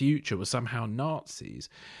better future were somehow Nazis.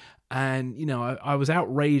 And, I was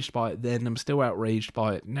outraged by it then. I'm still outraged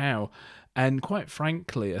by it now. And quite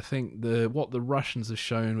frankly, I think what the Russians have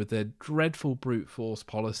shown with their dreadful brute force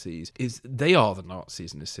policies is they are the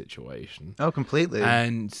Nazis in this situation. Oh, completely.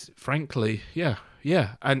 And frankly, yeah.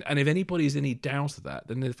 And if anybody's any doubt of that,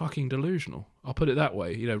 then they're fucking delusional. I'll put it that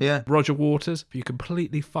way. Roger Waters, you're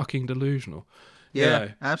completely fucking delusional. Yeah,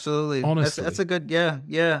 absolutely. Honestly, that's a good.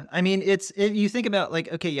 Yeah. I mean, you think about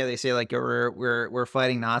like, okay, yeah, they say like we're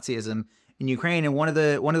fighting Nazism. in Ukraine, and one of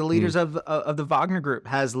the leaders of the Wagner group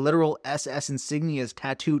has literal SS insignias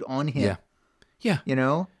tattooed on him. Yeah. Yeah. You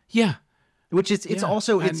know? Yeah. Which it's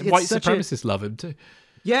also it's white such supremacists love him too.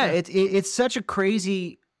 Yeah, it's such a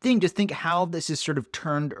crazy thing to think how this is sort of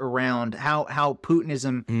turned around, how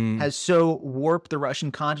Putinism has so warped the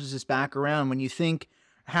Russian consciousness back around. When you think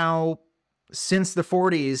how since the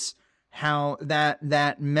 40s, how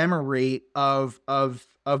that memory of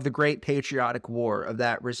the Great Patriotic War, of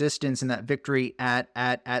that resistance and that victory at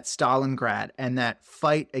Stalingrad, and that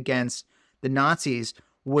fight against the Nazis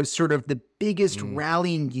was sort of the biggest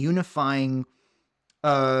rallying, unifying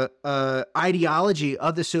ideology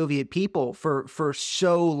of the Soviet people for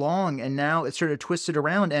so long, and now it's sort of twisted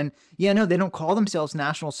around. And yeah, no, they don't call themselves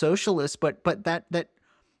National Socialists, but that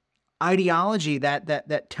ideology,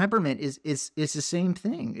 that temperament is the same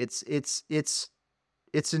thing. This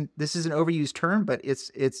is an overused term, but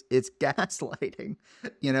it's gaslighting,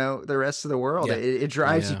 the rest of the world. Yeah. It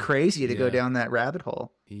drives you crazy to go down that rabbit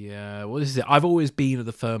hole. Yeah, well, this is it. I've always been of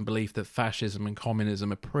the firm belief that fascism and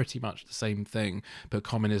communism are pretty much the same thing, but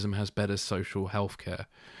communism has better social health care.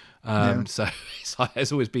 So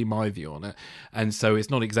it's always been my view on it. And so it's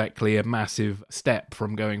not exactly a massive step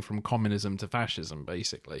from going from communism to fascism,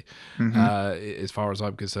 basically, as far as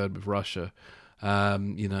I'm concerned with Russia.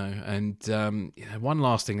 One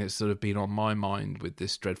last thing that's sort of been on my mind with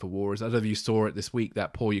this dreadful war is, I don't know if you saw it this week,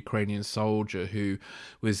 that poor Ukrainian soldier who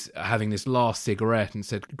was having this last cigarette and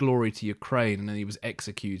said, "Glory to Ukraine," and then he was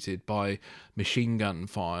executed by machine gun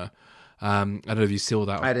fire. I don't know if you saw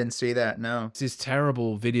that. I didn't see that, no. It's this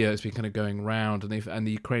terrible video that's been kind of going round, and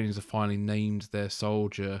the Ukrainians have finally named their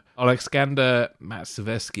soldier. Alexander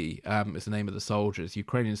Matsevsky is the name of the soldier. It's a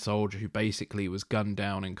Ukrainian soldier who basically was gunned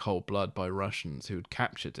down in cold blood by Russians who had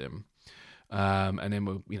captured him. And then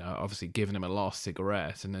were, obviously giving him a last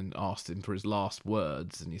cigarette, and then asked him for his last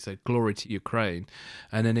words, and he said, "Glory to Ukraine,"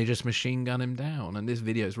 and then they just machine gun him down. And this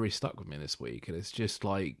video has really stuck with me this week, and it's just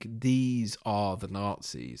like, these are the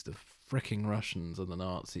Nazis, the fricking Russians are the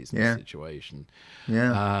Nazis in this situation.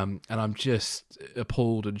 Yeah. And I'm just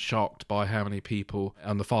appalled and shocked by how many people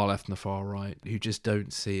on the far left and the far right who just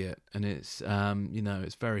don't see it, and it's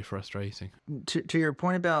it's very frustrating. To your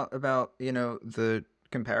point about the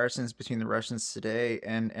comparisons between the Russians today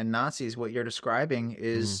and Nazis, what you're describing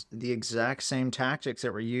is the exact same tactics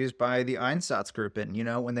that were used by the Einsatzgruppen,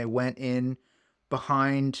 when they went in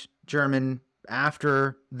behind German,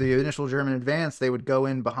 after the initial German advance, they would go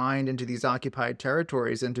in behind into these occupied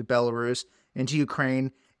territories, into Belarus, into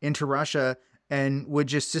Ukraine, into Russia, and would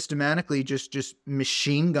just systematically just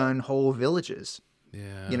machine gun whole villages.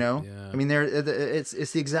 Yeah, I mean, it's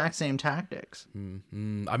the exact same tactics.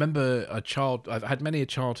 I remember I've had many a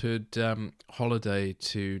childhood holiday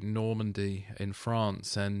to Normandy in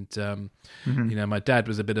France, and my dad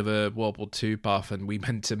was a bit of a World War II buff, and we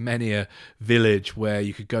went to many a village where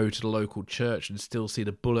you could go to the local church and still see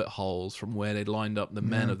the bullet holes from where they'd lined up the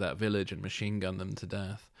men of that village and machine gunned them to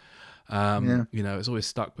death. It's always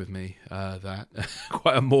stuck with me, that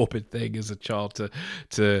quite a morbid thing as a child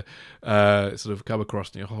to sort of come across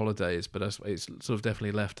in your holidays, but it's sort of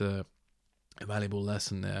definitely left a valuable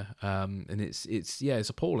lesson there. And it's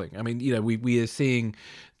appalling. I mean, we are seeing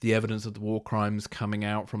the evidence of the war crimes coming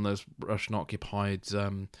out from those Russian occupied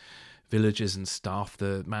villages and stuff,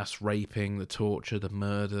 the mass raping, the torture, the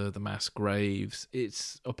murder, the mass graves.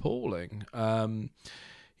 It's appalling. And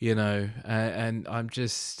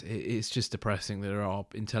it's just depressing that there are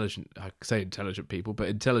intelligent people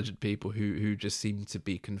who just seem to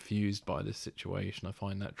be confused by this situation. I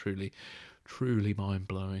find that truly, truly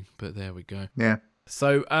mind-blowing, but there we go. Yeah.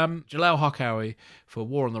 So, Jalal Hakawi for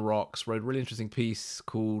War on the Rocks wrote a really interesting piece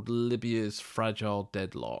called Libya's Fragile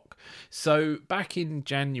Deadlock. So, back in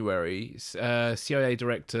January, CIA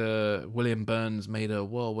Director William Burns made a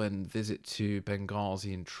whirlwind visit to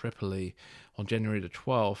Benghazi and Tripoli on January the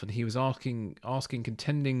 12th, and he was asking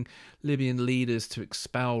contending Libyan leaders to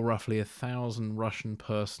expel roughly 1,000 Russian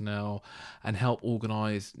personnel and help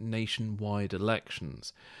organize nationwide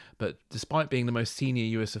elections. But despite being the most senior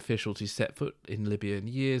US official to set foot in Libya in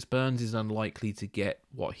years, Burns is unlikely to get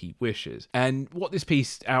what he wishes. And what this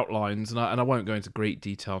piece outlines, and I won't go into great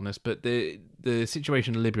detail on this, but the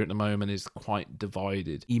situation in Libya at the moment is quite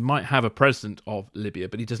divided. You might have a president of Libya,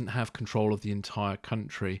 but he doesn't have control of the entire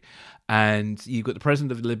country. And you've got the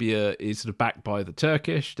president of Libya is sort of backed by the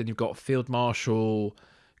Turkish. Then you've got Field Marshal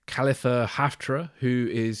Khalifa Haftar,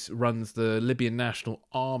 who runs the Libyan National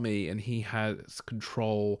Army, and he has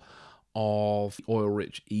control of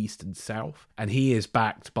oil-rich east and south. And he is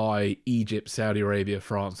backed by Egypt, Saudi Arabia,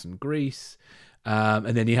 France, and Greece.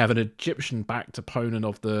 And then you have an Egyptian-backed opponent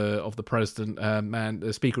of the president,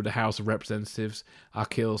 the Speaker of the House of Representatives,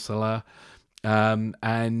 Akil Salah. And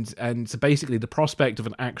so basically the prospect of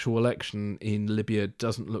an actual election in Libya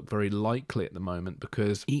doesn't look very likely at the moment,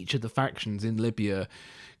 because each of the factions in Libya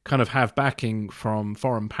kind of have backing from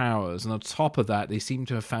foreign powers, and on top of that they seem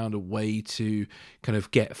to have found a way to kind of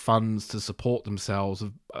get funds to support themselves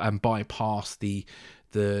and bypass the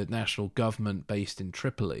national government based in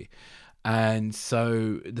Tripoli. And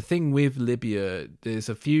so the thing with Libya, there's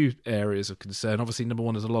a few areas of concern. Obviously, number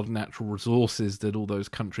one, there's a lot of natural resources that all those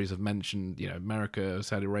countries have mentioned, America,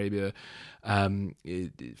 Saudi Arabia,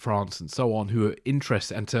 France, and so on, who are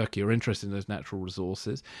interested, and Turkey are interested in those natural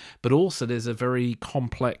resources. But also there's a very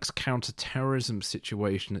complex counter-terrorism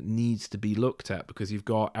situation that needs to be looked at, because you've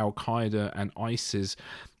got Al-Qaeda and ISIS,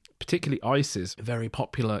 particularly ISIS, very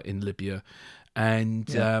popular in Libya. And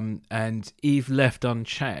if left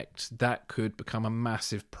unchecked, that could become a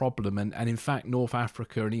massive problem. And in fact, North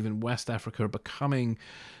Africa and even West Africa are becoming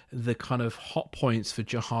the kind of hot points for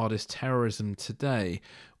jihadist terrorism today,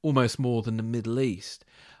 almost more than the Middle East.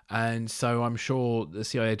 And so I'm sure the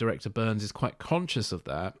CIA Director Burns is quite conscious of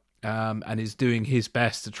that, and is doing his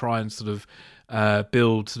best to try and sort of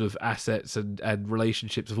build sort of assets and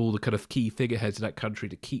relationships with all the kind of key figureheads of that country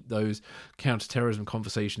to keep those counter-terrorism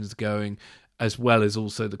conversations going, as well as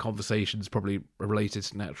also the conversations probably related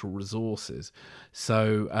to natural resources.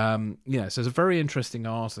 So, so it's a very interesting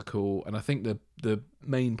article, and I think the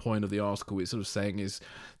main point of the article is sort of saying is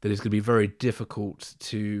that it's going to be very difficult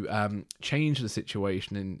to change the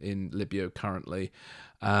situation in Libya currently,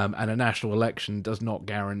 and a national election does not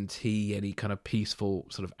guarantee any kind of peaceful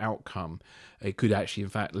sort of outcome. It could actually, in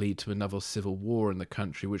fact, lead to another civil war in the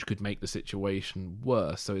country, which could make the situation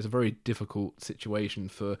worse. So it's a very difficult situation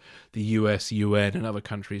for the US, UN, and other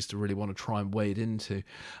countries to really want to try and wade into.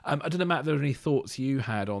 I don't know, Matt, if there are any thoughts you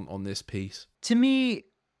had on this piece? To me,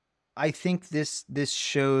 I think this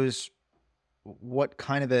shows what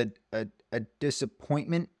kind of a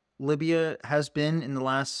disappointment Libya has been in the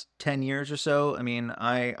last 10 years or so. I mean,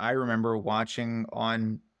 I remember watching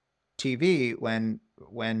on TV when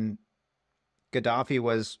Gaddafi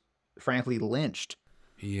was frankly lynched,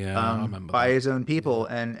 I remember by that. his own people,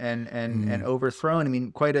 and overthrown. I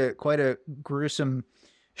mean, quite a gruesome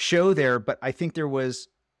show there, but I think there was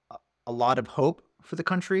a lot of hope for the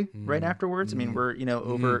country right afterwards. I mean, we're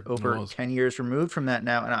over 10 years removed from that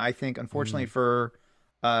now, and I think unfortunately for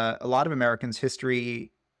a lot of Americans,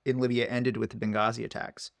 history in Libya ended with the Benghazi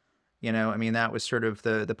attacks. I mean, that was sort of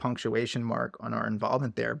the punctuation mark on our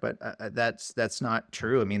involvement there, but that's not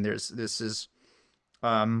true. I mean, this is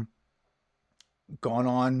gone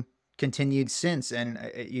on, continued since,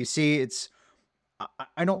 and you see, it's,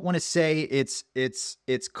 I don't want to say it's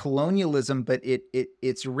colonialism, but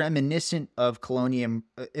it's reminiscent of colonialism.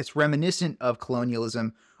 It's reminiscent of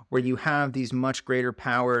colonialism, where you have these much greater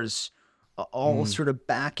powers all sort of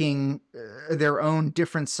backing their own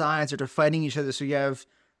different sides, or they're fighting each other. So you have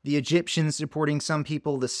the Egyptians supporting some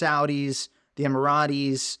people, the Saudis, the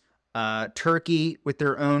Emiratis, Turkey with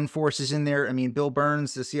their own forces in there. I mean, Bill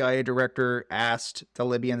Burns, the CIA director, asked the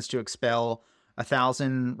Libyans to expel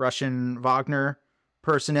 1,000 Russian Wagner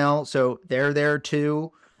personnel, so they're there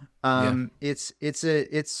too. It's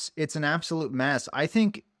an absolute mess. I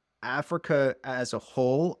think Africa as a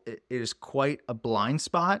whole is quite a blind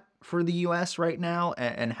spot for the U.S. right now,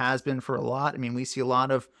 and has been for a lot. I mean, we see a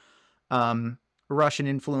lot of Russian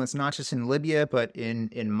influence, not just in Libya, but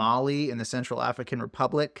in Mali, in the Central African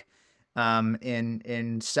Republic,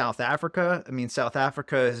 in South Africa. I mean, South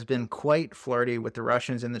Africa has been quite flirty with the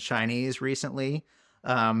Russians and the Chinese recently.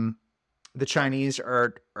 The Chinese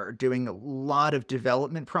are doing a lot of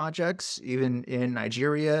development projects, even in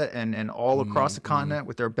Nigeria and all across the continent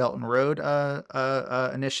with their Belt and Road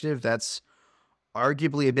initiative. That's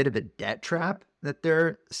arguably a bit of a debt trap that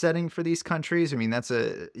they're setting for these countries. I mean,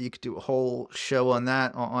 you could do a whole show on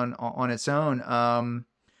that on its own.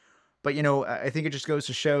 But I think it just goes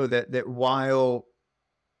to show that while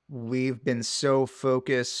we've been so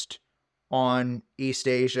focused on East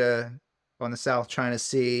Asia, on the South China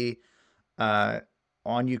Sea,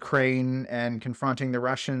 on Ukraine, and confronting the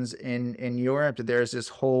Russians in Europe, there's this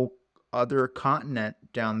whole other continent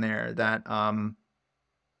down there that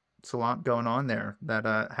it's a lot going on there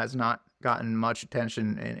that has not gotten much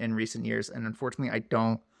attention in recent years. And unfortunately,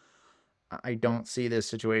 I don't see this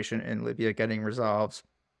situation in Libya getting resolved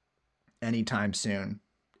anytime soon.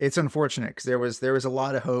 It's unfortunate, because there was a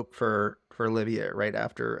lot of hope for Libya right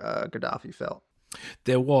after Gaddafi fell.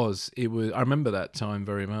 There was. I remember that time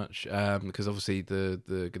very much, because obviously the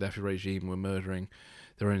Gaddafi regime were murdering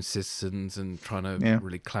their own citizens and trying to Yeah.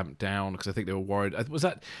 really clamp down, because I think they were worried. Was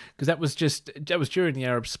that because that was during the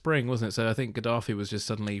Arab Spring, wasn't it? So I think Gaddafi was just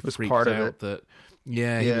suddenly freaked part of out it. that.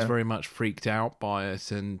 Yeah, he was Yeah. very much freaked out by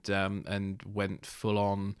it, and went full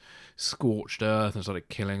on scorched earth and started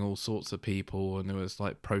killing all sorts of people, and there was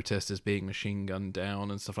like protesters being machine gunned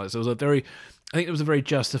down and stuff like that. So it was I think it was a very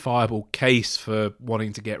justifiable case for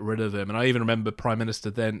wanting to get rid of him. And I even remember the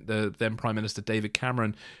then Prime Minister David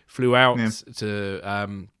Cameron flew out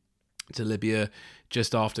to Libya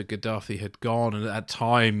just after Gaddafi had gone, and at that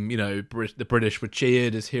time, the British were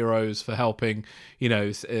cheered as heroes for helping,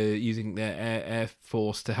 using their air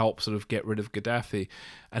force to help sort of get rid of Gaddafi.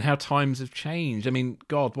 And how times have changed. I mean,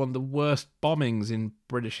 God, one of the worst bombings in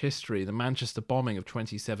British history, the Manchester bombing of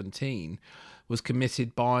 2017, was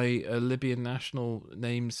committed by a Libyan national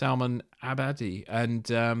named Salman Abadi, and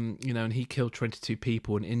and he killed 22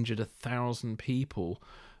 people and injured 1,000 people.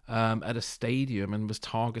 At a stadium, and was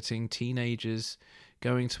targeting teenagers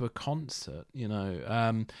going to a concert,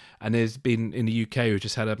 and there's been in the UK, we've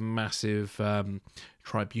just had a massive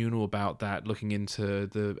tribunal about that, looking into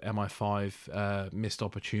the MI5 missed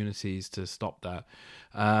opportunities to stop that.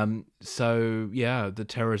 So yeah, the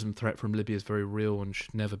terrorism threat from Libya is very real and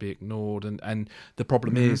should never be ignored. And the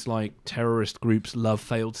problem is, like, terrorist groups love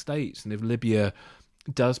failed states, and if Libya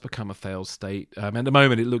does become a failed state, at the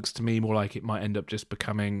moment it looks to me more like it might end up just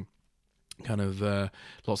becoming kind of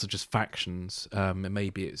lots of just factions, and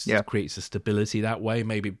maybe it creates a stability that way.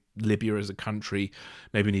 Maybe Libya as a country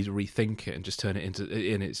maybe need to rethink it and just turn it into,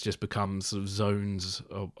 and it's just becomes sort of zones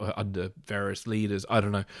under various leaders. I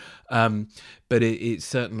don't know, but it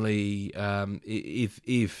certainly,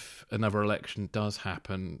 if another election does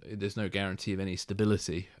happen, there's no guarantee of any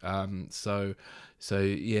stability. So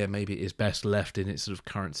yeah, maybe it is best left in its sort of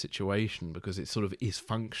current situation, because it sort of is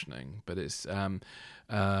functioning, but it's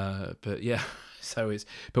but yeah,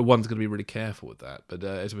 but one's going to be really careful with that. But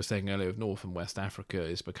as we were saying earlier, North and West Africa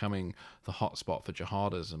is becoming the hotspot for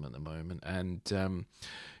jihadism at the moment, and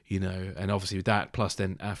and obviously with that, plus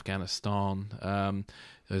then Afghanistan,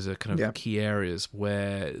 those are kind of key areas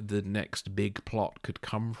where the next big plot could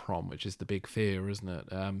come from, which is the big fear, isn't it?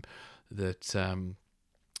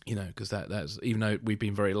 Because that's, even though we've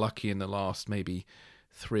been very lucky in the last maybe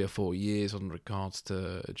 3 or 4 years on regards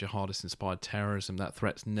to jihadist-inspired terrorism, that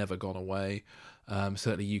threat's never gone away.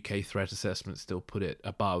 Certainly UK threat assessments still put it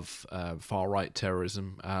above far-right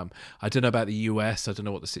terrorism. I don't know about the US. I don't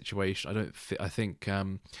know what the situation. I think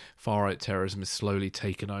far-right terrorism is slowly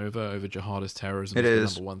taken over jihadist terrorism. It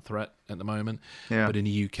is the number one threat at the moment. Yeah. But in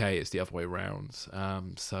the UK, it's the other way around.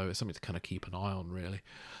 So it's something to kind of keep an eye on, really.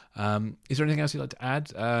 Is there anything else you'd like to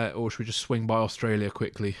add, or should we just swing by Australia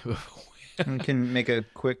quickly? We can make a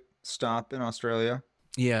quick stop in Australia.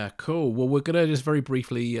 Yeah, cool. Well, we're going to just very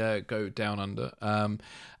briefly go down under.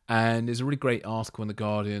 And there's a really great article in The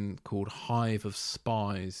Guardian called Hive of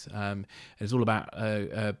Spies. And it's all about,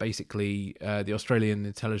 basically, the Australian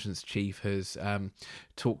intelligence chief has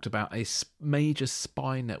talked about a major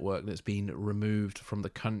spy network that's been removed from the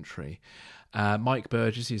country. Mike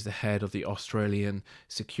Burgess, who's the head of the Australian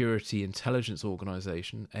Security Intelligence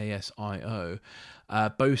Organisation, ASIO,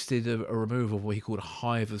 boasted a removal of what he called a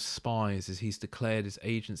hive of spies, as he's declared his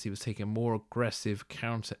agency was taking a more aggressive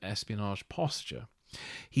counter-espionage posture.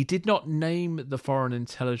 He did not name the Foreign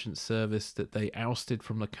Intelligence Service that they ousted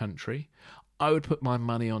from the country. I would put my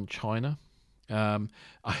money on China. I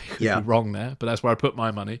could be wrong there, but that's where I put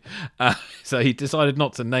my money. So he decided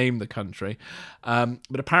not to name the country. But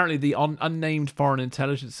apparently the unnamed Foreign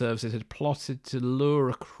Intelligence Services had plotted to lure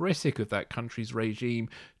a critic of that country's regime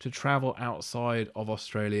to travel outside of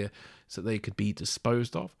Australia so they could be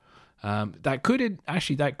disposed of. That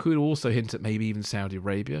could also hint at maybe even Saudi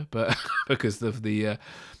Arabia, but because of the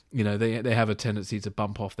they have a tendency to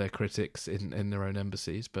bump off their critics in their own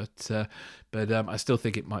embassies, but I still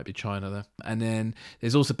think it might be China there. And then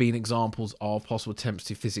there's also been examples of possible attempts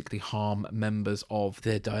to physically harm members of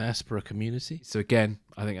their diaspora community. So again,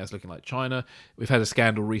 I think that's looking like China. We've had a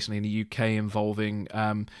scandal recently in the UK involving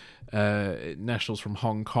nationals from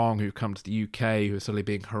Hong Kong who've come to the UK who are suddenly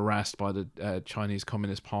being harassed by the Chinese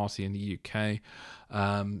Communist Party in the UK.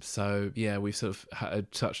 So yeah, we've sort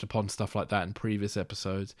of touched upon stuff like that in previous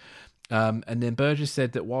episodes. And then Burgess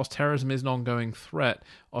said that whilst terrorism is an ongoing threat,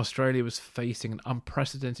 Australia was facing an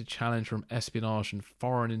unprecedented challenge from espionage and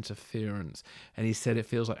foreign interference. And he said it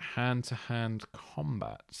feels like hand-to-hand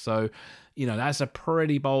combat. So that's a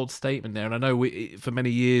pretty bold statement there. And I know for many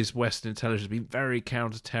years, Western intelligence has been very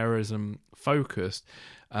counterterrorism focused,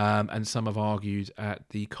 and some have argued at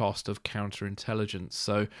the cost of counterintelligence.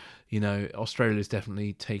 So, Australia is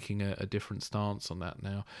definitely taking a different stance on that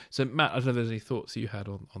now. So, Matt, I don't know if there's any thoughts you had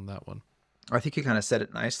on that one. I think he kind of said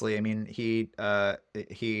it nicely. I mean,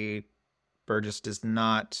 Burgess does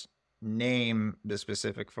not name the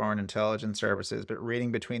specific foreign intelligence services, but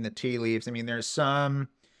reading between the tea leaves, I mean, there's some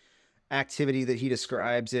activity that he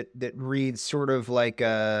describes that reads sort of like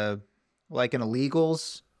an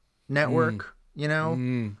illegals network,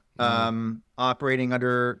 operating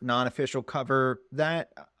under non-official cover.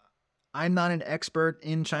 That I'm not an expert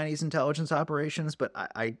in Chinese intelligence operations, but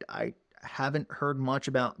I haven't heard much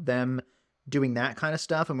about them doing that kind of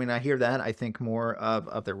stuff. I mean, I hear that, I think more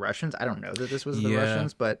of the Russians. I don't know that this was the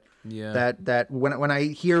Russians, but that when I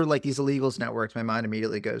hear like these illegals networks, my mind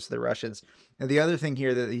immediately goes to the Russians. And the other thing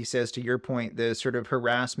here that he says, to your point, the sort of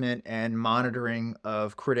harassment and monitoring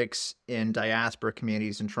of critics in diaspora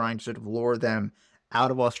communities and trying to sort of lure them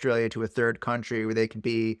out of Australia to a third country where they could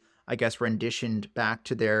be, I guess, renditioned back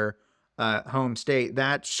to their home state,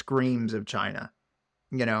 that screams of China.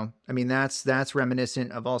 I mean, that's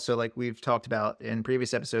reminiscent of also, like we've talked about in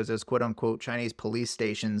previous episodes, those quote unquote Chinese police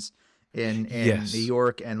stations in New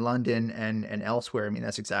York and London and elsewhere. I mean,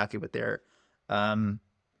 that's exactly what they're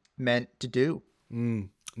meant to do.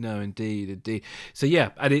 No, indeed. So yeah,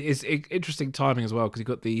 and it's interesting timing as well, because you've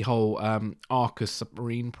got the whole AUKUS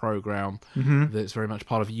submarine program that's very much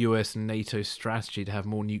part of US and NATO strategy to have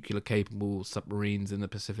more nuclear-capable submarines in the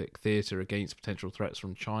Pacific theater against potential threats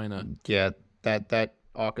from China. Yeah, that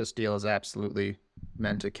AUKUS deal is absolutely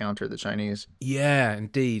meant to counter the Chinese. Yeah,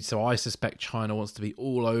 indeed. So I suspect China wants to be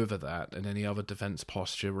all over that and any other defense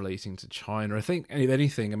posture relating to China. I think, if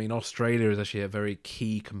anything, I mean, Australia is actually a very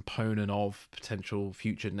key component of potential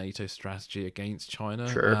future NATO strategy against China.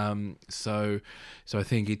 Sure. So I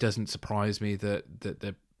think it doesn't surprise me that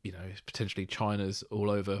they're, potentially China's all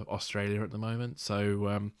over Australia at the moment.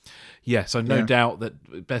 So, so no doubt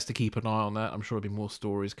that best to keep an eye on that. I'm sure there'll be more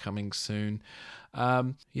stories coming soon.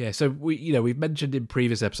 So we've mentioned in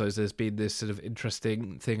previous episodes there's been this sort of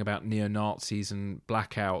interesting thing about neo-Nazis and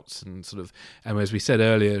blackouts and as we said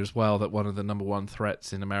earlier as well, that one of the number one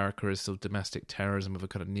threats in America is sort of domestic terrorism with a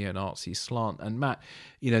kind of neo-Nazi slant. And Matt,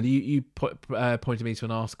 you pointed me to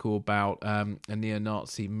an article about a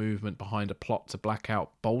neo-Nazi movement behind a plot to black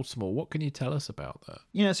out Baltimore. What can you tell us about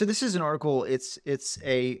that? So this is an article. It's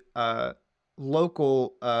a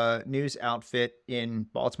local news outfit in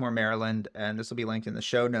Baltimore, Maryland, and this will be linked in the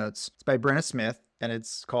show notes. It's by Brenna Smith, and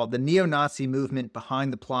it's called "The Neo-Nazi Movement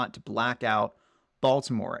Behind the Plot to Black Out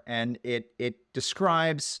Baltimore," and it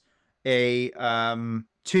describes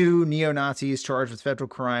two neo-Nazis charged with federal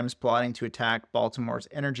crimes plotting to attack Baltimore's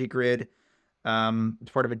energy grid.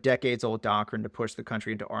 It's part of a decades-old doctrine to push the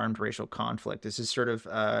country into armed racial conflict. This is sort of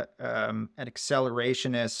an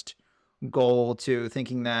accelerationist goal to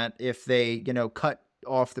thinking that if they, cut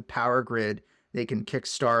off the power grid, they can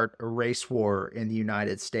kickstart a race war in the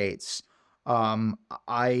United States.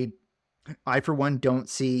 I for one don't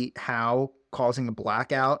see how causing a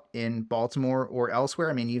blackout in Baltimore or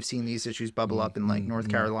elsewhere. I mean, you've seen these issues bubble up in like North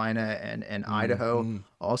Carolina and Idaho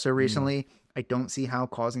also recently. I don't see how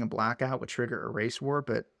causing a blackout would trigger a race war,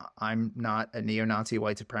 but I'm not a neo-Nazi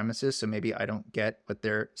white supremacist, so maybe I don't get what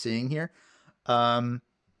they're seeing here.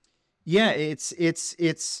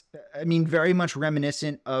 It's I mean, very much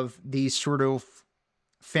reminiscent of these sort of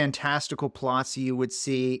fantastical plots you would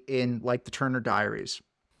see in like the Turner Diaries.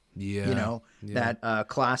 That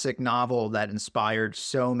classic novel that inspired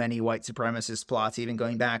so many white supremacist plots, even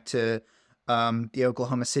going back to the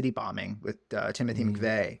Oklahoma City bombing with Timothy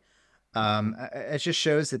McVeigh. It just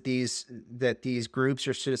shows that these groups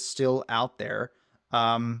are just still out there.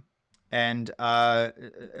 And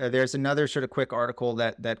there's another sort of quick article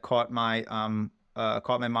that caught my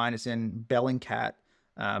mind. It's in Bellingcat,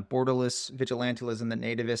 Borderless Vigilantism, the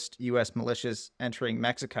nativist U.S. militias entering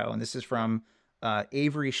Mexico. And this is from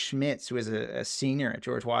Avery Schmitz, who is a senior at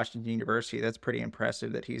George Washington University. That's pretty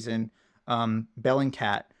impressive that he's in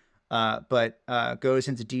Bellingcat, but goes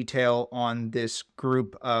into detail on this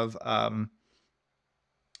group of,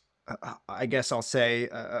 I guess I'll say,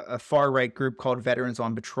 a far-right group called Veterans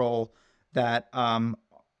on Patrol that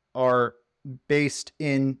are based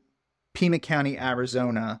in Pima County,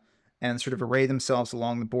 Arizona, and sort of array themselves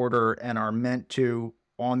along the border and are meant to,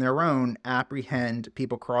 on their own, apprehend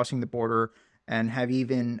people crossing the border and have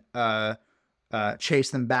even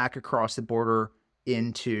chased them back across the border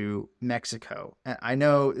into Mexico. And I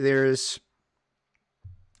know there's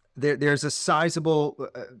a sizable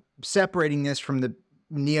separating this from the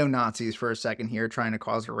neo-Nazis for a second here trying to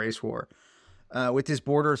cause a race war. With this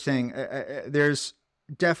border thing, there's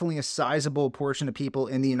definitely a sizable portion of people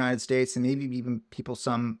in the United States, and maybe even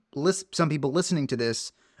some people listening to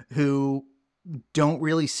this, who don't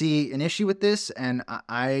really see an issue with this. And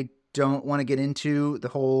I don't want to get into the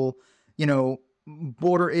whole,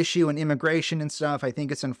 border issue and immigration and stuff. I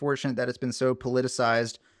think it's unfortunate that it's been so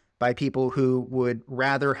politicized by people who would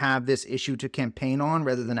rather have this issue to campaign on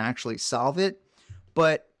rather than actually solve it.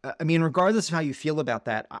 But I mean, regardless of how you feel about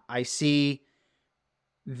that, I see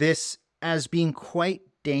this as being quite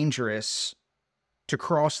dangerous to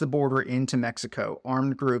cross the border into Mexico.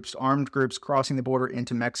 Armed groups crossing the border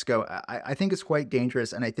into Mexico. I think it's quite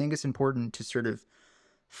dangerous, and I think it's important to sort of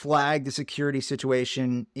flag the security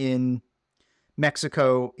situation in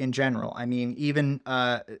Mexico in general. I mean, even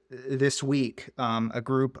this week, a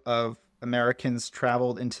group of Americans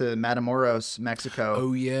traveled into Matamoros, Mexico.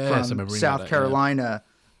 Oh, yes, from South Carolina.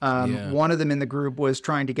 One of them in the group was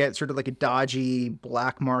trying to get sort of like a dodgy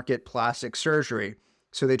black market plastic surgery.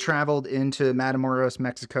 So they traveled into Matamoros,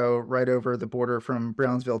 Mexico, right over the border from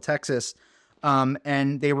Brownsville, Texas.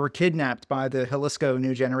 And they were kidnapped by the Jalisco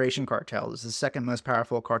New Generation cartel. It's the second most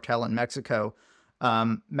powerful cartel in Mexico.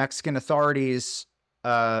 Mexican authorities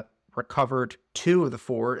recovered 2 of the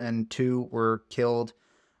 4, and 2 were killed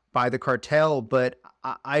by the cartel. But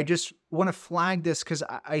I just want to flag this because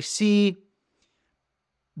I see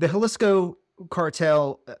the Jalisco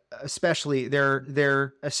cartel, especially,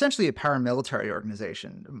 they're essentially a paramilitary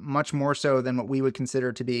organization, much more so than what we would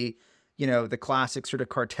consider to be, the classic sort of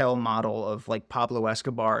cartel model of like Pablo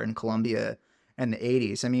Escobar in Colombia in the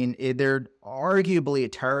 80s. I mean, they're arguably a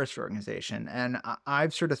terrorist organization. And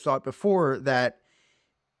I've sort of thought before that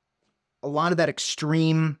a lot of that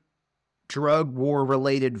extreme drug war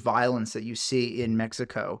related violence that you see in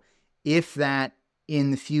Mexico, if that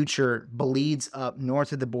in the future bleeds up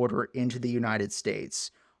north of the border into the United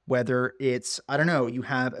States, whether it's, I don't know, you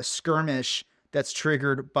have a skirmish that's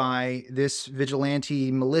triggered by this vigilante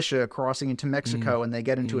militia crossing into Mexico and they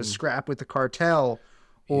get into a scrap with the cartel,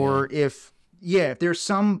 or if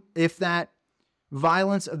that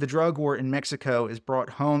violence of the drug war in Mexico is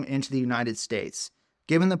brought home into the United States,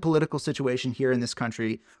 given the political situation here in this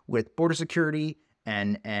country with border security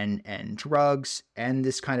and drugs and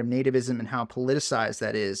this kind of nativism and how politicized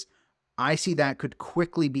that is, I see that could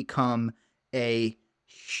quickly become a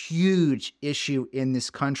huge issue in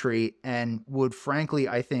this country and would, frankly,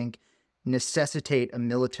 I think, necessitate a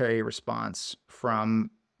military response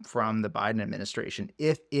from the Biden administration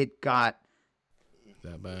if it got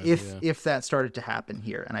that bad, if that started to happen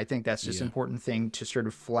here. And I think that's just an important thing to sort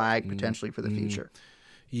of flag potentially for the future.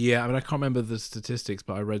 Yeah, I mean, I can't remember the statistics,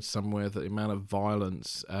 but I read somewhere that the amount of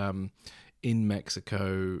violence in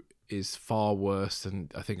Mexico is far worse than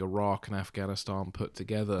I think Iraq and Afghanistan put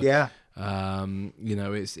together. Yeah.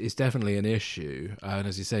 It's definitely an issue. And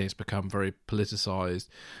as you say, it's become very politicized.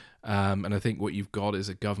 And I think what you've got is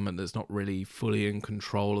a government that's not really fully in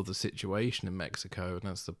control of the situation in Mexico, and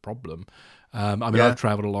that's the problem. I've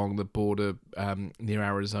traveled along the border near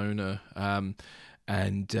Arizona,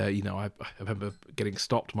 and I remember getting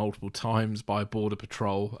stopped multiple times by Border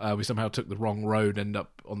Patrol. We somehow took the wrong road, ended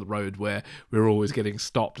up on the road where we were always getting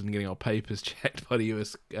stopped and getting our papers checked by the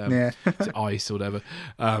US ICE or whatever.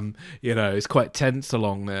 It's quite tense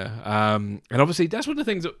along there. And obviously that's one of the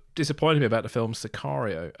things that disappointed me about the film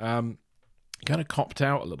Sicario. It kind of copped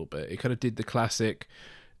out a little bit. It kind of did the classic,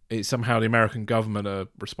 it's somehow the American government are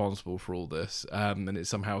responsible for all this, and it's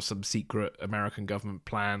somehow some secret American government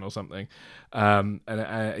plan or something.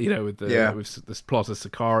 With this plot of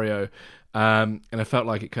Sicario, and I felt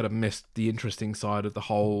like it kind of missed the interesting side of the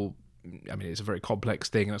whole. I mean, it's a very complex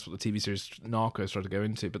thing, and that's what the TV series Narcos tried to go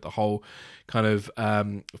into, but the whole kind of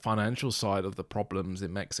financial side of the problems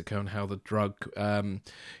in Mexico and how the drug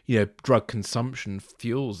consumption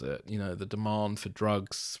fuels it. The demand for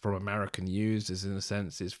drugs from American users, in a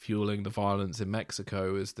sense, is fueling the violence in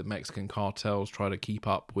Mexico as the Mexican cartels try to keep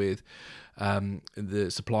up with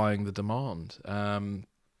supplying the demand. And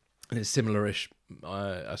it's similar-ish,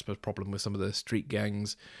 I suppose, problem with some of the street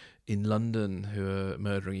gangs in London who are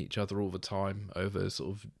murdering each other all the time over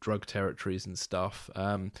sort of drug territories and stuff.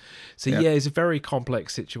 It's a very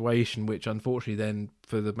complex situation, which unfortunately then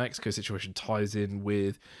for the Mexico situation ties in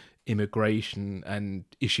with immigration and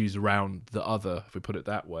issues around the other, if we put it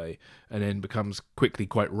that way, and then becomes quickly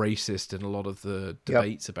quite racist in a lot of the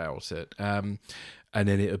debates about it. And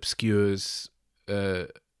then it obscures a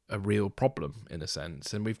real problem in a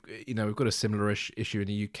sense. And we've got a similar issue in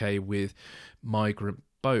the UK with migrant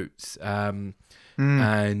boats, and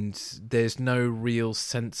there's no real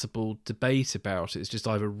sensible debate about it. It's just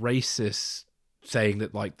either racist saying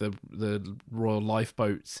that like the Royal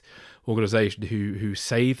Lifeboats organization who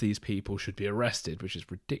save these people should be arrested, which is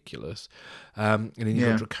ridiculous. And then you've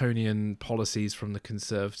got draconian policies from the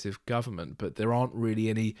Conservative government, but there aren't really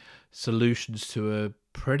any solutions to a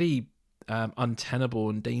pretty untenable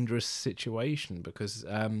and dangerous situation, because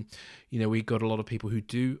we've got a lot of people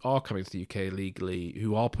who are coming to the UK legally,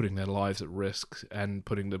 who are putting their lives at risk and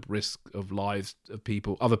putting the risk of lives of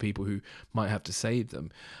other people who might have to save them.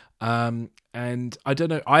 And I don't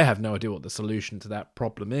know, I have no idea what the solution to that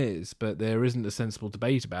problem is, but there isn't a sensible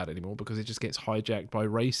debate about it anymore, because it just gets hijacked by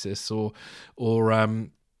racists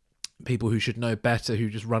or people who should know better, who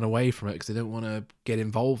just run away from it because they don't want to get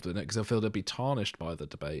involved in it because they'll feel they'll be tarnished by the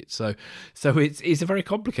debate. So it's a very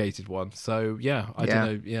complicated one. So I don't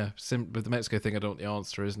know. Yeah, with the Mexico thing, I don't know what the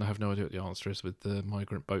answer is, and I have no idea what the answer is with the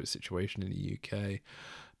migrant boat situation in the UK.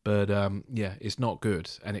 But it's not good,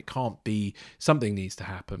 and it can't be. Something needs to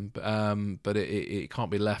happen, but it can't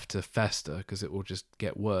be left to fester, because it will just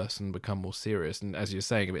get worse and become more serious. And as you're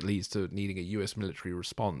saying, if it leads to needing a US military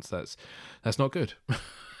response, that's not good.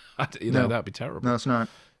 No, that'd be terrible. No, it's not.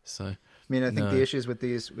 So, I mean, I think the issues with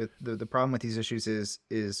the problem with these issues is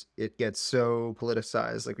it gets so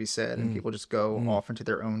politicized, like we said, and people just go off into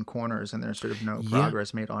their own corners, and there's sort of no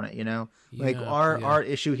progress made on it. Like our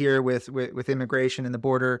issue here with immigration and the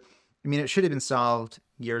border. I mean, it should have been solved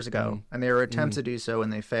years ago, and there were attempts to do so,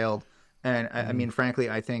 and they failed. And I mean, frankly,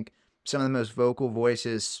 I think some of the most vocal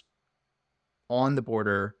voices on the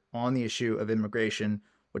border, on the issue of immigration,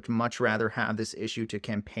 would much rather have this issue to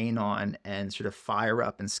campaign on and sort of fire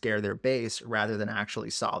up and scare their base rather than actually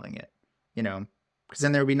solving it, because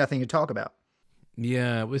then there would be nothing to talk about.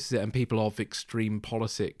 Yeah, this is it. And people of extreme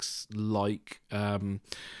politics like,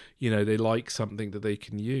 they like something that they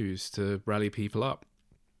can use to rally people up.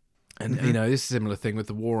 And, this is a similar thing with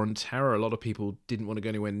the war on terror. A lot of people didn't want to go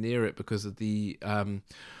anywhere near it because of the,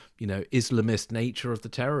 Islamist nature of the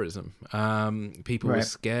terrorism. People were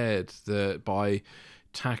scared that by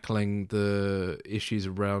tackling the issues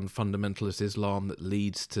around fundamentalist Islam that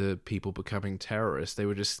leads to people becoming terrorists, they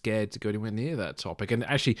were just scared to go anywhere near that topic. And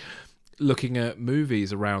actually, looking at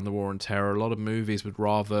movies around the war on terror, a lot of spy movies would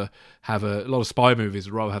rather have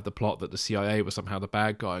the plot that the CIA was somehow the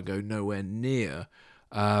bad guy and go nowhere near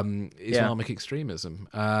Islamic extremism.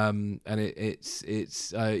 And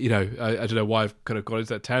it's I don't know why I've kind of got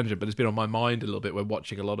into that tangent, but it's been on my mind a little bit when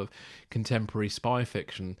watching a lot of contemporary spy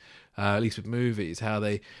fiction, at least with movies, how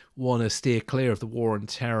they want to steer clear of the war on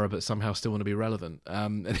terror but somehow still want to be relevant.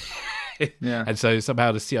 And so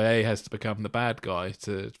somehow the CIA has to become the bad guy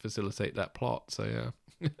to facilitate that plot. So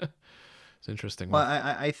it's interesting. Well,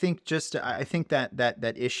 I think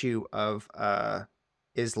that issue of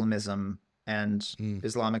Islamism and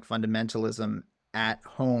Islamic fundamentalism at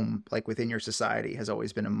home, like within your society, has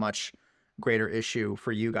always been a much greater issue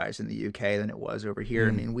for you guys in the UK than it was over here.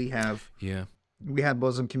 I mean, we have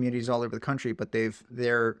Muslim communities all over the country, but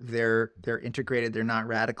they're integrated. They're not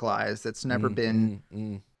radicalized. That's never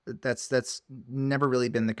been that's never really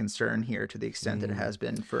been the concern here to the extent that it has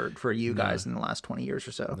been for you guys in the last 20 years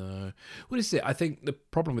or so. No. What is it? I think the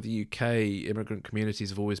problem with the UK immigrant communities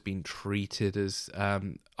have always been treated as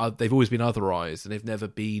they've always been otherized, and they've never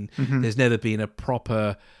been there's never been a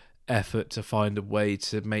proper effort to find a way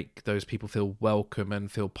to make those people feel welcome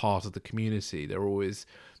and feel part of the community. They're always,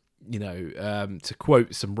 to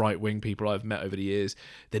quote some right-wing people I've met over the years,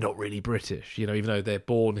 they're not really British. Even though they're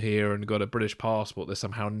born here and got a British passport, they're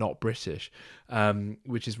somehow not British,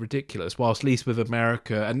 which is ridiculous. Whilst at least with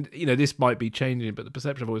America, and this might be changing, but the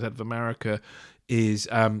perception I've always had of America is,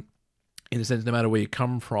 in a sense, no matter where you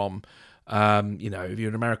come from, if you're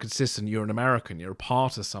an American citizen, you're an American, you're a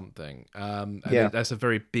part of something. And that's a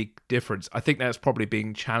very big difference. I think that's probably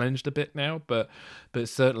being challenged a bit now, but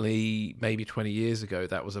certainly maybe 20 years ago,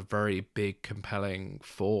 that was a very big, compelling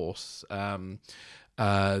force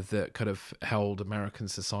that kind of held American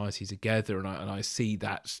society together. And I see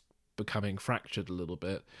that becoming fractured a little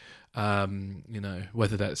bit.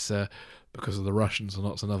 Whether that's because of the Russians or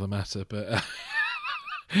not is another matter, but...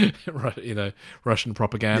 Russian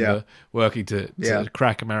propaganda working to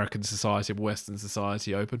crack American society, Western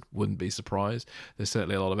society open. Wouldn't be surprised. There's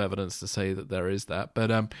certainly a lot of evidence to say that there is that. But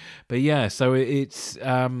so it's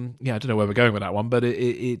I don't know where we're going with that one, but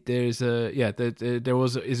there's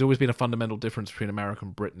always been a fundamental difference between America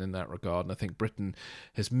and Britain in that regard, and I think Britain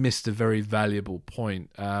has missed a very valuable point.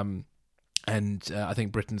 And I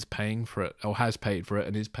think Britain's paying for it, or has paid for it,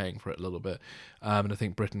 and is paying for it a little bit. And I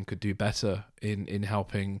think Britain could do better in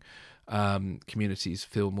helping communities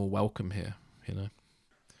feel more welcome here.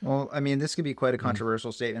 Well, I mean, this could be quite a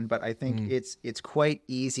controversial statement, but I think it's quite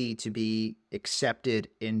easy to be accepted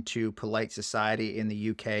into polite society in the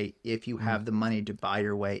UK if you have the money to buy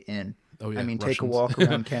your way in. Oh, yeah, I mean, take a Russians. walk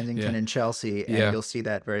around Kensington Yeah. and Chelsea, and Yeah. you'll see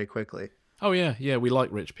that very quickly. Oh, yeah, we like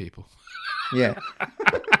rich people. Yeah.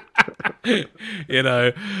 You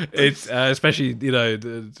know, it's especially, you know,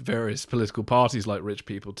 the various political parties like rich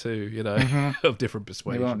people too, you know, of different We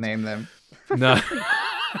persuasions. won't name them. No.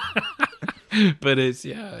 But it's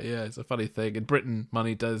it's a funny thing. In Britain,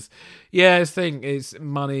 money does it's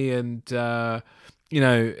money, and you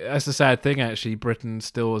know, that's the sad thing actually. Britain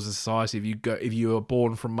still as a society, if you are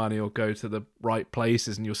born from money or go to the right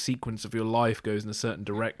places and your sequence of your life goes in a certain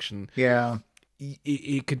direction, Yeah.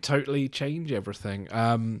 it could totally change everything.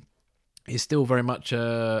 It's still very much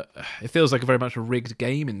it feels like very much a rigged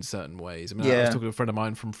game in certain ways. I mean, I was talking to a friend of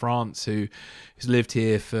mine from France who's lived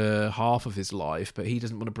here for half of his life, but he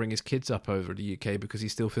doesn't want to bring his kids up over to the UK because he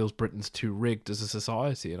still feels Britain's too rigged as a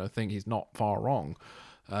society, and I think he's not far wrong.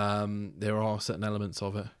 There are certain elements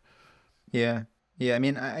of it. Yeah. Yeah, I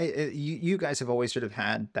mean, you guys have always sort of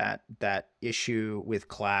had that issue with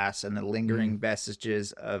class and the lingering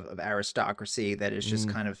vestiges of aristocracy that is just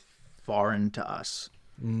kind of foreign to us.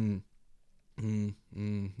 Yeah,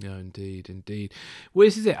 indeed. Well,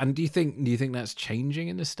 this is it. And do you think that's changing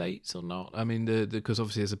in the States or not? I mean, because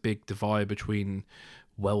obviously there's a big divide between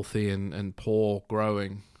wealthy and poor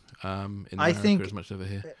growing in America, I think as much over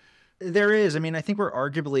here. there is. I mean, I think we're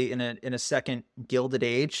arguably in a second Gilded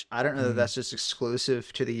Age. I don't know that that's just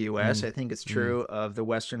exclusive to the U.S. I think it's true of the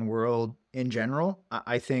Western world in general.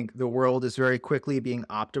 I think the world is very quickly being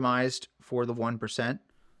optimized for the 1%.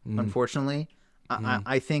 Unfortunately,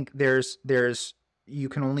 I think there's you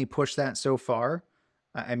can only push that so far.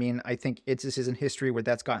 I mean, I think this is in history where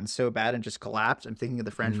that's gotten so bad and just collapsed. I'm thinking of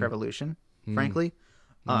the French Revolution, frankly.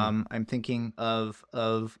 I'm thinking of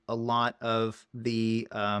a lot of the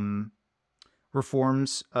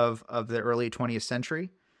reforms of the early 20th century.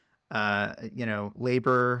 You know,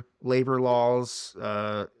 labor laws,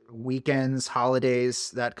 weekends,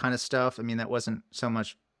 holidays, that kind of stuff. I mean, that wasn't so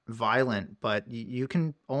much violent, but you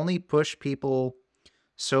can only push people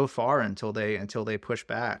so far until they push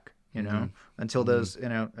back. You know, until those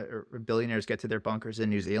billionaires get to their bunkers in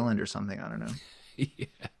New Zealand or something. I don't know. Yeah.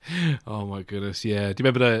 Oh my goodness. Yeah. Do you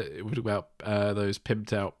remember we talked about those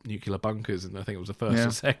pimped out nuclear bunkers? And I think it was the first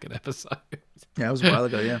or second episode. Yeah, it was a while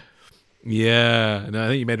ago. Yeah. Yeah, no, I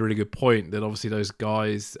think you made a really good point that obviously those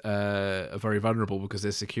guys are very vulnerable because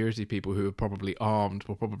there's security people who are probably armed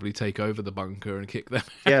will probably take over the bunker and kick them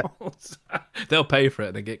out. They'll pay for it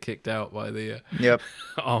and then get kicked out by the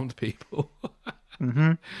armed people.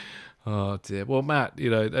 Oh dear. Well, Matt,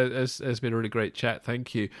 you know, it's been a really great chat.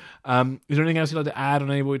 Thank you. Is there anything else you'd like to add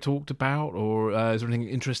on anything we talked about, or is there anything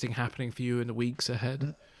interesting happening for you in the weeks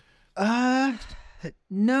ahead?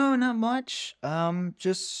 No, not much.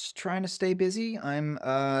 Just trying to stay busy. I'm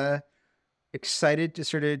excited to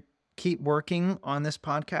sort of keep working on this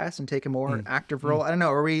podcast and take a more active role. I don't know.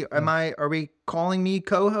 Are we calling me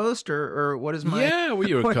co-host or what is my? Yeah, well,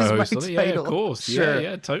 you're a co-host on it. Yeah, of course. Sure.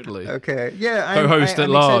 Yeah, totally. Okay. Yeah, co-host at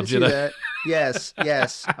large. You know. That. Yes.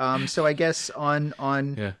 So I guess on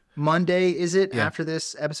Monday, is it after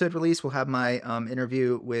this episode release, we'll have my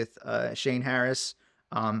interview with Shane Harris.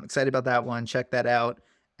 Excited about that one. Check that out.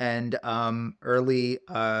 And early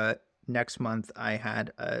next month, I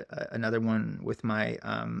had another one with my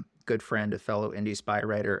good friend, a fellow indie spy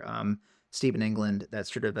writer, Stephen England.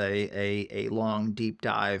 That's sort of a long, deep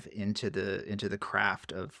dive into the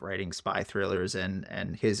craft of writing spy thrillers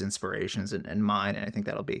and his inspirations and mine. And I think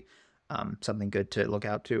that'll be something good to look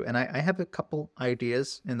out to. And I have a couple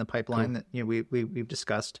ideas in the pipeline that we've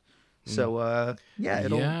discussed. So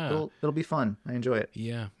it'll be fun. I enjoy it.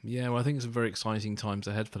 Yeah. Well, I think it's very exciting times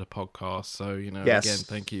ahead for the podcast. So again,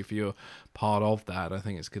 thank you for your part of that. I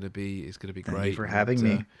think it's going to be great. Thank you for having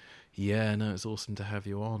me. Yeah, no, it's awesome to have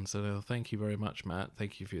you on. So thank you very much, Matt.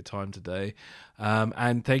 Thank you for your time today.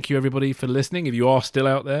 And thank you, everybody, for listening. If you are still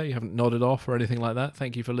out there, you haven't nodded off or anything like that,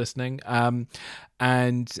 thank you for listening. And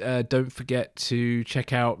don't forget to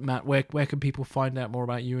check out, Matt, where can people find out more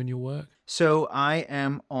about you and your work? So I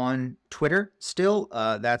am on Twitter still.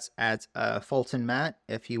 That's at Fulton Matt,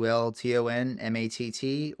 FULTONMATT,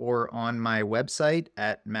 or on my website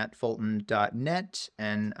at mattfulton.net.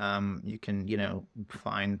 And you can,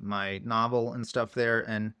 find my novel and stuff there.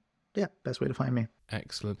 And best way to find me.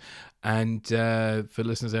 Excellent. And for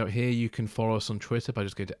listeners out here, you can follow us on Twitter by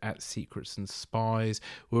just going to @SecretsAndSpies.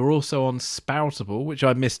 We're also on Spoutable, which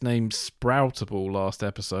I misnamed Sproutable last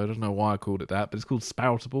episode. I don't know why I called it that, but it's called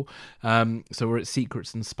Spoutable. So we're at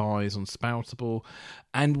Secrets and Spies on Spoutable.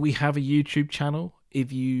 And we have a YouTube channel.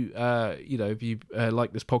 if you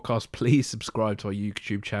like this podcast, please subscribe to our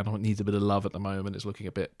YouTube channel. It needs a bit of love at the moment. It's looking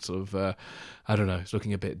a bit sort of, it's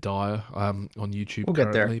looking a bit dire on YouTube We'll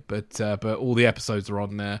currently. But all the episodes are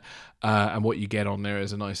on there, and what you get on there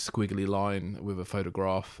is a nice squiggly line with a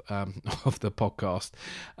photograph of the podcast.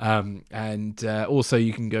 And also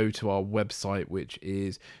you can go to our website, which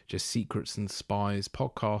is just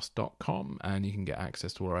secretsandspiespodcast.com, and you can get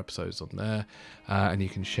access to all our episodes on there, and you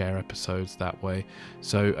can share episodes that way.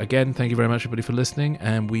 So again, thank you very much everybody for listening,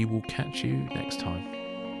 and we will catch you next time.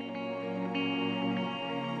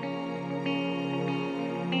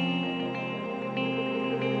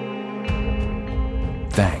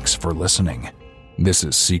 Thanks for listening. This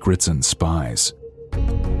is Secrets and Spies.